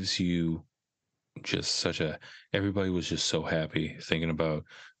gives you just such everybody was just so happy thinking about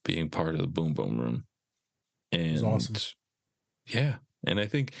being part of the Boom Boom Room. And it was awesome. Yeah. And I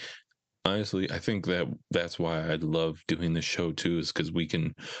think, honestly, that's why I love doing this show too, is because we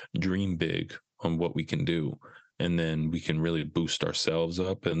can dream big on what we can do. And then we can really boost ourselves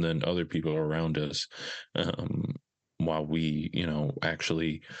up, and then other people around us, while we,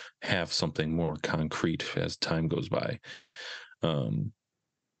 actually have something more concrete as time goes by. And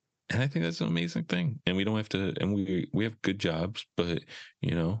I think that's an amazing thing. And we don't have to, and we have good jobs, but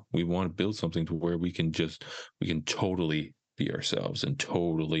we want to build something to where we can totally be ourselves and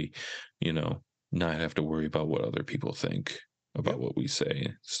totally, not have to worry about what other people think about what we say,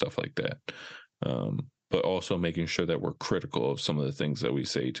 stuff like that. But also making sure that we're critical of some of the things that we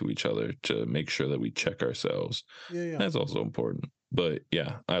say to each other to make sure that we check ourselves. Yeah. That's also important. But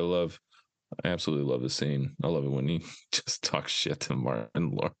yeah, I absolutely love the scene. I love it when he just talks shit to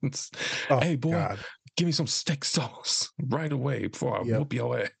Martin Lawrence. Hey, boy, give me some steak sauce right away before I whoop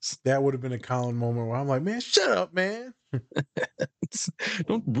your ass. That would have been a Colin moment where I'm like, man, shut up, man.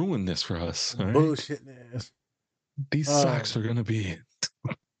 Don't ruin this for us. All right? Bullshitting ass. These socks are going to be...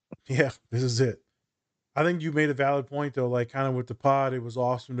 Yeah, this is it. I think you made a valid point, though. Like, kind of with the pod, it was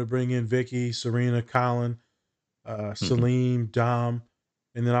awesome to bring in Vicky, Serena, Colin, Salim, Dom,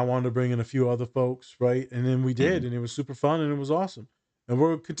 and then I wanted to bring in a few other folks, right? And then we did, and it was super fun, and it was awesome. And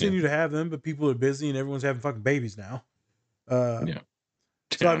we'll continue to have them, but people are busy, and everyone's having fucking babies now. So,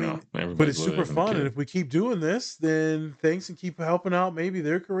 I mean, but it's super fun, and if we keep doing this, then thanks, and keep helping out maybe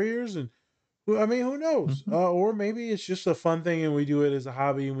their careers, and who knows? Or maybe it's just a fun thing and we do it as a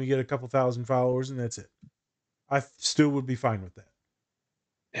hobby and we get a couple thousand followers and that's it. I still would be fine with that.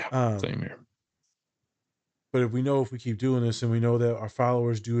 Yeah, same here. But if we keep doing this and we know that our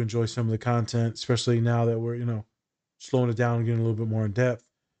followers do enjoy some of the content, especially now that we're, slowing it down and getting a little bit more in depth,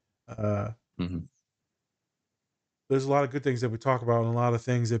 there's a lot of good things that we talk about and a lot of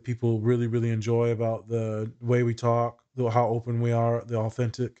things that people really, really enjoy about the way we talk, how open we are, the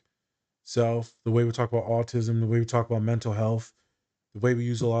authentic self, the way we talk about autism, the way we talk about mental health, the way we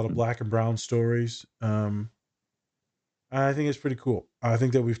use a lot of Black and brown stories. I think it's pretty cool. I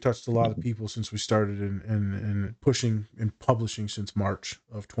think that we've touched a lot of people since we started in pushing and publishing since March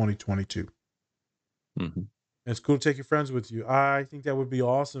of 2022. And it's cool to take your friends with you. I think that would be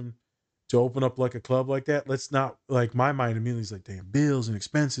awesome to open up like a club like that. Let's not, like, my mind immediately is like, damn, bills and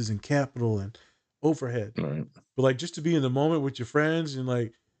expenses and capital and overhead. Right. But like just to be in the moment with your friends and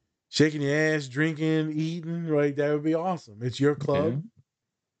like shaking your ass, drinking, eating, right? That would be awesome. It's your club.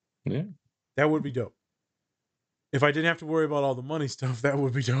 Yeah. That would be dope. If I didn't have to worry about all the money stuff, that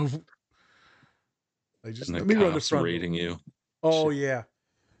would be dope. Like, just And the let me run the cops front. rating you. Oh Shit. yeah.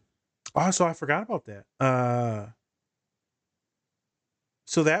 Also, I forgot about that.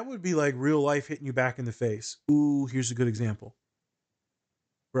 So that would be like real life hitting you back in the face. Ooh, here's a good example.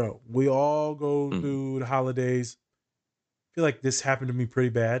 Bro, we all go through the holidays. I feel like this happened to me pretty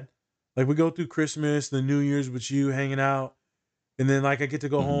bad. Like we go through Christmas, the New Year's with you hanging out, and then like I get to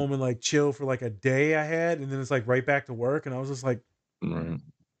go home and like chill for like a day I had, and then it's like right back to work, and I was just like, Right.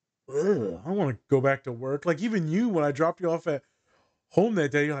 ugh, I don't want to go back to work. Like even you, when I dropped you off at home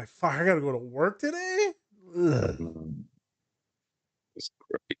that day, you're like, fuck, I gotta go to work today. Ugh.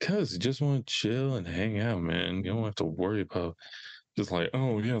 Because you just want to chill and hang out, man. You don't have to worry about just like,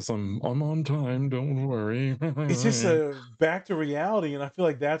 oh yes, I'm on time. Don't worry. It's just back to reality, and I feel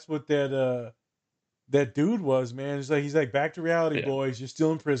like that's what that dude was, man. It's like he's like, back to reality, Yeah. boys. You're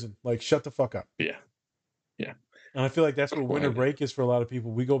still in prison. Like, shut the fuck up. Yeah. Yeah. And I feel like that's what winter Right. break is for a lot of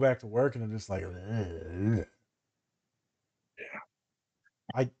people. We go back to work, and I'm just like, ugh.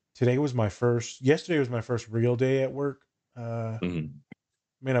 Yeah. Yesterday was my first real day at work. Mhm.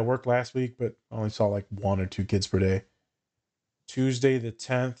 I mean, I worked last week, but I only saw like 1 or 2 kids per day. Tuesday the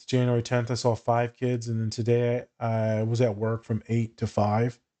 10th, January 10th, I saw 5 kids, and then today I was at work from 8 to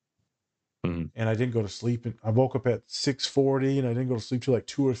 5. Mhm. And I didn't go to sleep. And I woke up at 6:40, and I didn't go to sleep till like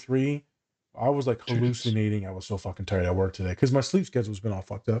 2 or 3. I was like hallucinating. I was so fucking tired at work today because my sleep schedule's been all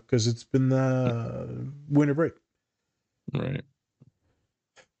fucked up because it's been the winter break. Right.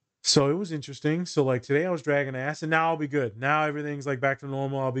 So it was interesting. So like today I was dragging ass, and now I'll be good. Now everything's like back to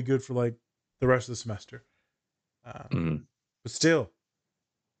normal. I'll be good for like the rest of the semester. Mhm. But still,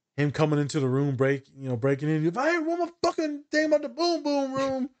 him coming into the room, breaking in. If I hear one more fucking thing about the boom boom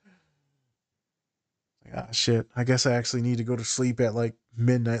room, like, ah, shit. I guess I actually need to go to sleep at like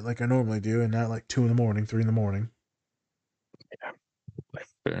midnight, like I normally do, and not like 2 in the morning, 3 in the morning. Yeah.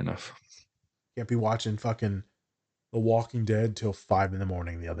 Fair enough. Can't be watching fucking The Walking Dead till 5 in the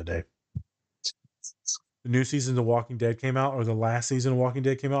morning the other day. The new season of The Walking Dead came out, or the last season of Walking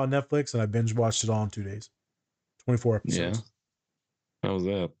Dead came out on Netflix, and I binge watched it all in 2 days. 24 episodes. Yeah. How was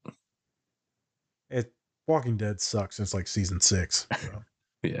that? Walking Dead sucks since like season 6. So.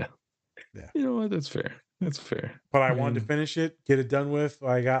 Yeah. Yeah. You know what? That's fair. That's fair. But I wanted to finish it, get it done with.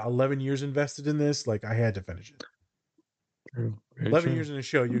 I got 11 years invested in this. Like, I had to finish it. True. 11 years in a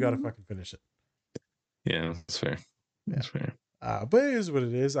show, you got to fucking finish it. Yeah, that's fair. That's fair. But it is what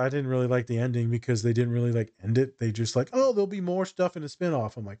it is. I didn't really like the ending because they didn't really like end it. They just like, oh, there'll be more stuff in a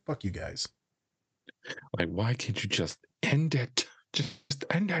spinoff. I'm like, fuck you guys. Like, why can't you just end it? Just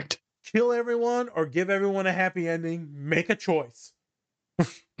end it. Kill everyone or give everyone a happy ending. Make a choice.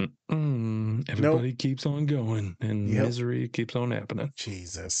 Everybody keeps on going, and misery keeps on happening.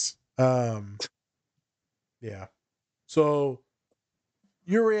 Jesus. Yeah. So,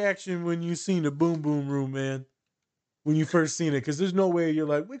 your reaction when you seen the Boom Boom Room, man, when you first seen it, because there's no way you're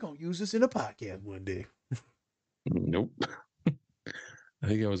like, we're gonna use this in a podcast one day. Nope. I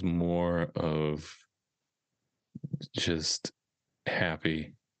think I was more of just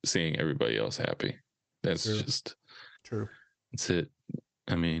happy seeing everybody else happy. That's just true. That's it.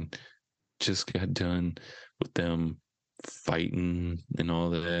 I mean, just got done with them fighting and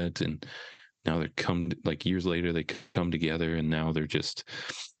all that, and now like years later they come together, and now they're just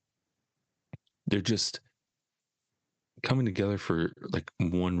coming together for like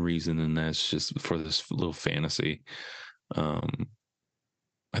one reason, and that's just for this little fantasy.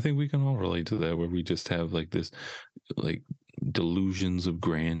 I think we can all relate to that, where we just have like this like delusions of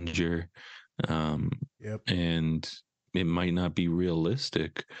grandeur. And it might not be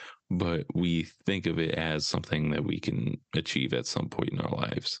realistic, but we think of it as something that we can achieve at some point in our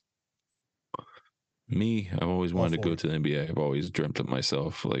lives. Me, I've always wanted to go to the NBA. I've always dreamt of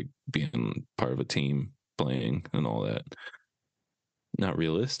myself like being part of a team, playing and all that. Not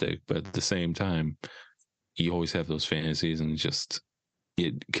realistic, but at the same time, you always have those fantasies, and just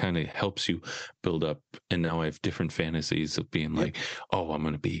it kind of helps you build up. And now I have different fantasies of being like, oh, I'm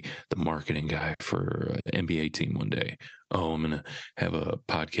going to be the marketing guy for an NBA team one day. Oh, I'm going to have a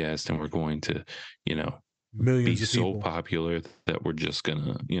podcast, and we're going to, millions be of so people. Popular that we're just going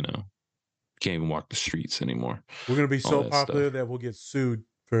to, can't even walk the streets anymore. We're going to be so popular that we'll get sued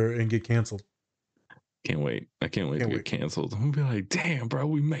and get canceled. Can't wait. I can't wait to get canceled. We'll be like, damn, bro,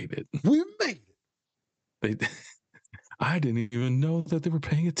 we made it. We made it. I didn't even know that they were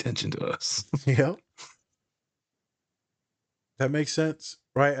paying attention to us. Yep. That makes sense,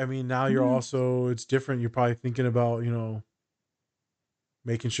 right? I mean, now you're also, it's different. You're probably thinking about,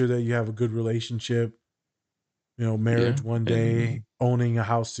 making sure that you have a good relationship, marriage Yeah, one day, and owning a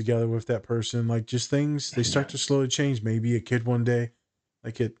house together with that person, like just things they start to slowly change. Maybe a kid one day,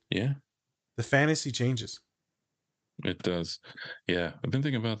 like yeah, the fantasy changes. it does. Yeah, I've been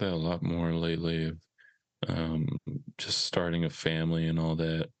thinking about that a lot more lately. Of just starting a family and all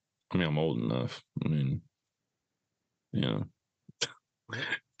that. I mean, I'm old enough. I mean, you know, Yep.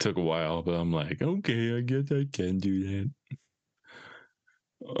 took a while, but I'm like, okay, I guess I can do that.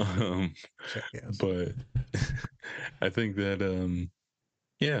 Jackass. But I think that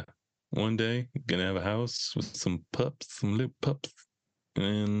yeah, one day gonna have a house with some pups, some little pups,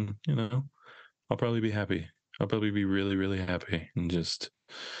 and I'll probably be happy. I'll probably be really, really happy and just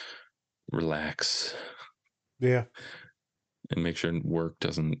relax Yeah, and make sure work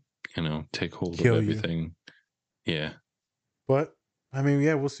doesn't, take hold of kill you. everything. Yeah. But I mean,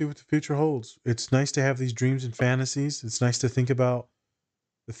 yeah, we'll see what the future holds. It's nice to have these dreams and fantasies. It's nice to think about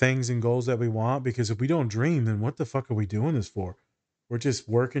the things and goals that we want, because if we don't dream, then what the fuck are we doing this for? We're just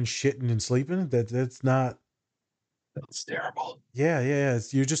working, shitting, and sleeping. That's not. That's terrible. Yeah.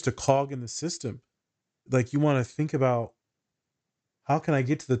 You're just a cog in the system. Like, you want to think about, how can I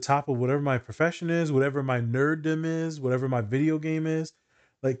get to the top of whatever my profession is, whatever my nerddom is, whatever my video game is?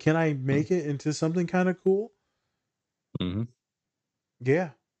 Like, can I make it into something kind of cool? Mm-hmm. Yeah.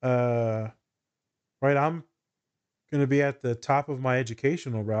 Right. I'm going to be at the top of my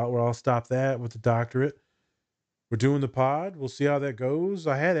educational route, where I'll stop that with the doctorate. We're doing the pod. We'll see how that goes.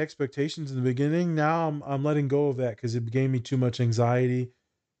 I had expectations in the beginning. Now I'm letting go of that, because it gave me too much anxiety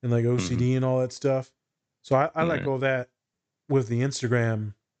and like Mm-hmm. OCD and all that stuff. So I let Right. go of that with the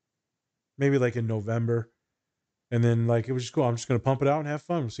Instagram, maybe like in November. And then, like, it was just cool. I'm just gonna pump it out and have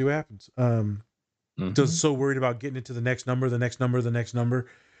fun. We'll see what happens. Mm-hmm. Just so worried about getting it to the next number, the next number, the next number.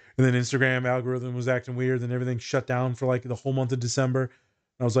 And then Instagram algorithm was acting weird, and everything shut down for like the whole month of December.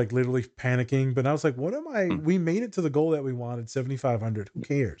 I was like literally panicking, but I was like, what am I? Mm. We made it to the goal that we wanted, 7,500. Who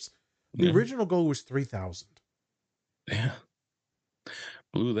cares? The Yeah. original goal was 3,000. Yeah.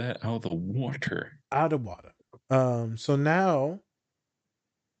 Blew that out of the water. Out of water. So now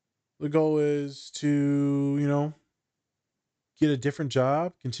the goal is to, get a different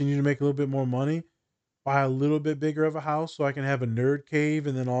job, continue to make a little bit more money, buy a little bit bigger of a house so I can have a nerd cave,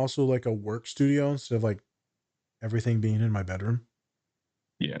 and then also like a work studio instead of like everything being in my bedroom.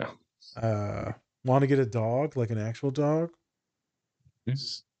 Yeah. Uh, Want to get a dog, like an actual dog.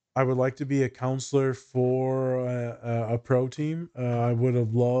 Yes. I would like to be a counselor for a pro team. I would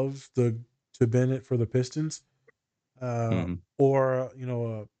have loved to been it for the Pistons, Mm-hmm. or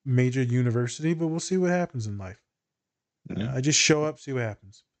a major university. But we'll see what happens in life. Yeah. I just show up, see what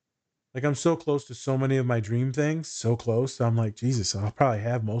happens. Like, I'm so close to so many of my dream things, so close. I'm like, Jesus, I'll probably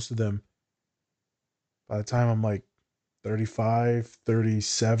have most of them by the time I'm like 35,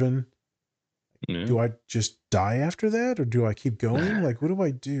 37. Yeah. Do I just die after that, or do I keep going? Like, what do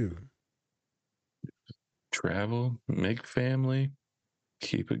I do? Travel, make family,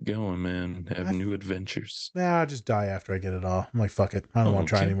 keep it going, man. Have new adventures. Nah, I'll just die after I get it all. I'm like, fuck it. I don't want to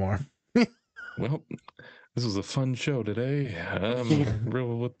try Okay. anymore. Well, this was a fun show today.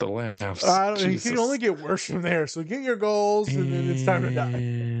 Real with the laughs. It can only get worse from there. So get your goals, and then it's time to die.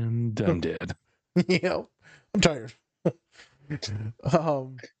 And I'm dead. Yeah, I'm tired.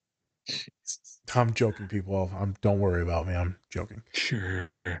 I'm joking, people. Don't worry about me. I'm joking. Sure.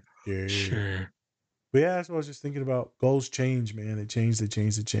 Yeah. Sure. But yeah, that's what I was just thinking about. Goals change, man. They change. They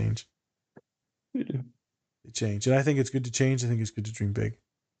change. Yeah. They change, and I think it's good to change. I think it's good to dream big.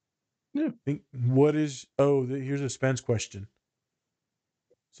 Yeah. Here's a Spence question.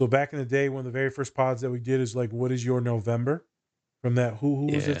 So back in the day, one of the very first pods that we did is like, what is your November? From that, who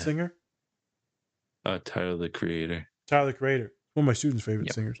was that singer? Tyler, the Creator. Tyler, the Creator. One of my students'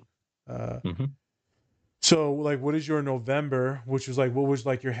 favorite singers. So, like, what is your November? Which was like, what was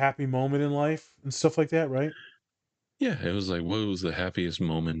like your happy moment in life and stuff like that, right? Yeah, it was like, what was the happiest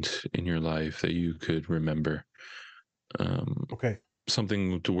moment in your life that you could remember? Okay.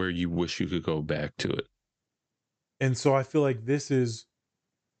 Something to where you wish you could go back to it. And so I feel like this is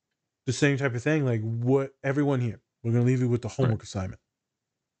the same type of thing. Like, what everyone here, we're gonna leave you with the homework assignment.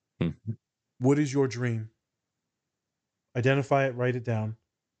 Mm-hmm. What is your dream? Identify it, write it down.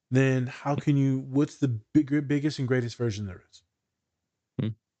 Then what's the biggest and greatest version there is?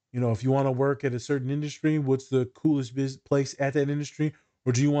 If you want to work at a certain industry, what's the coolest place at that industry?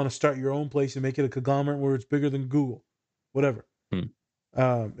 Or do you want to start your own place and make it a conglomerate where it's bigger than Google? Whatever.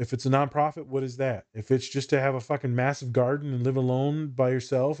 If it's a nonprofit, what is that? If it's just to have a fucking massive garden and live alone by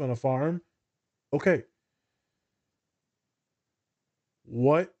yourself on a farm, okay.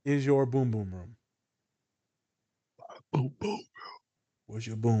 What is your boom boom room? Boom boom. What's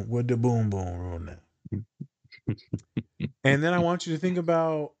your boom? What the boom boom room now? And then I want you to think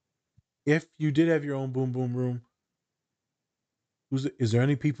about if you did have your own boom boom room. Is there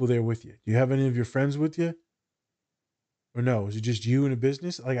any people there with you? Do you have any of your friends with you? Or no? Is it just you in a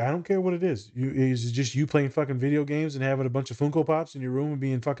business? Like, I don't care what it is. Is it just you playing fucking video games and having a bunch of Funko Pops in your room and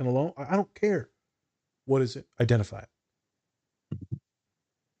being fucking alone? I don't care. What is it? Identify it.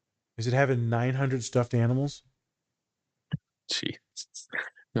 Is it having 900 stuffed animals? Jeez.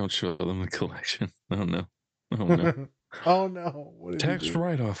 Don't show them the collection. Oh, no. Oh, no. Oh, no. What did Tax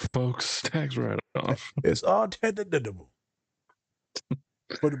write-off, folks. Tax write-off. It's all deductible.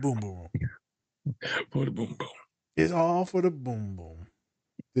 For the boom boom. For the boom boom. It's all for the boom boom.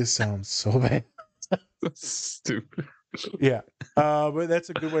 This sounds so bad. That's stupid. Yeah. But that's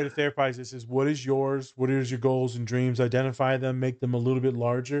a good way to therapize this is what is yours? What is your goals and dreams? Identify them, make them a little bit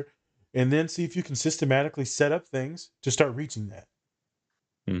larger, and then see if you can systematically set up things to start reaching that.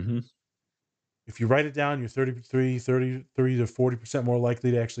 Mm-hmm. If you write it down, you're 33 to 40% more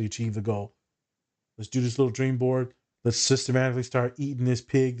likely to actually achieve the goal. Let's do this little dream board. Let's systematically start eating this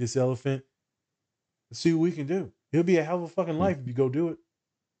pig, this elephant. Let's see what we can do. It'll be a hell of a fucking life if you go do it.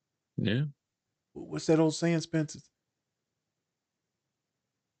 Yeah. What's that old saying, Spencer?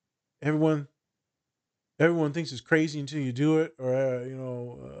 Everyone thinks it's crazy until you do it,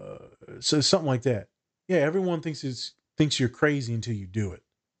 or so something like that. Yeah, everyone thinks you're crazy until you do it.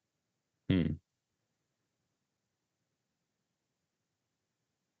 The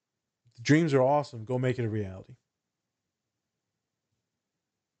dreams are awesome. Go make it a reality.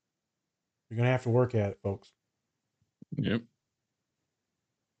 You're gonna have to work at it, folks. Yep.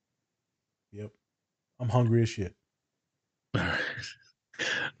 Yep. I'm hungry as shit. All right.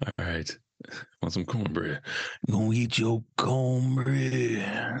 All right. Want some cornbread? Gonna eat your cornbread.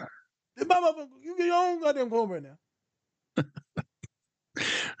 You get your own goddamn cornbread now.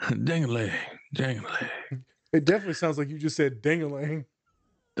 Dang-a-ling. Dang-a-ling. It definitely sounds like you just said ding-a-ling.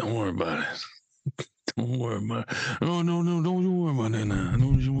 Don't worry about it. Don't worry about it. Oh, no, don't you worry about that now.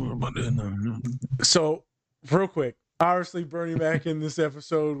 Don't you worry about that now. So, real quick, obviously Bernie Mac in this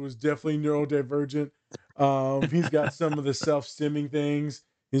episode was definitely neurodivergent. He's got some of the self-stimming things.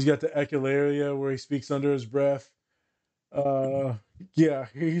 He's got the echolalia where he speaks under his breath. Yeah,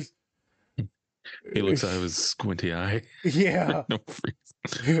 he looks out of his squinty eye. Yeah. No freeze.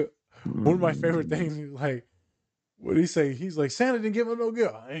 One of my favorite things is like, what did he say? He's like, Santa didn't give him no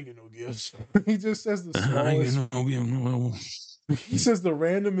gift. I ain't get no gifts. He just says the smallest. He says the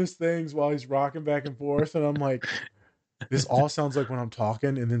randomest things while he's rocking back and forth, and I'm like, this all sounds like when I'm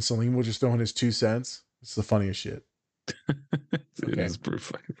talking, and then Salim will just throw in his 2 cents. It's the funniest shit. It is pretty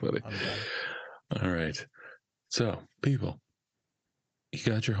fucking funny. All right. So, people, you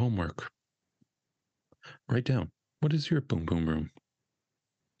got your homework. Write down, what is your boom boom room?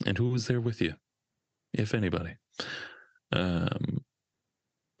 And who was there with you, if anybody?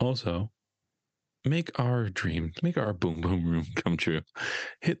 Also, make our boom boom room come true.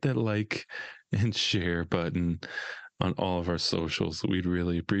 Hit that like and share button on all of our socials. We'd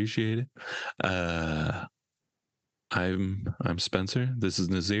really appreciate it. I'm Spencer. This is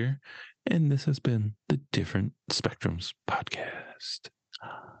Nazir, and this has been the Different Spectrums podcast.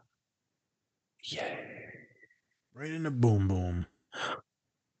 Yay! Right in the boom boom.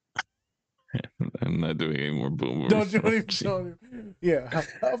 I'm not doing any more boom boom. Don't do anything. Yeah,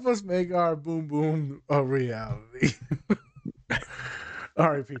 help us make our boom boom a reality.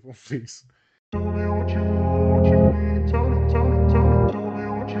 All right, people. Peace.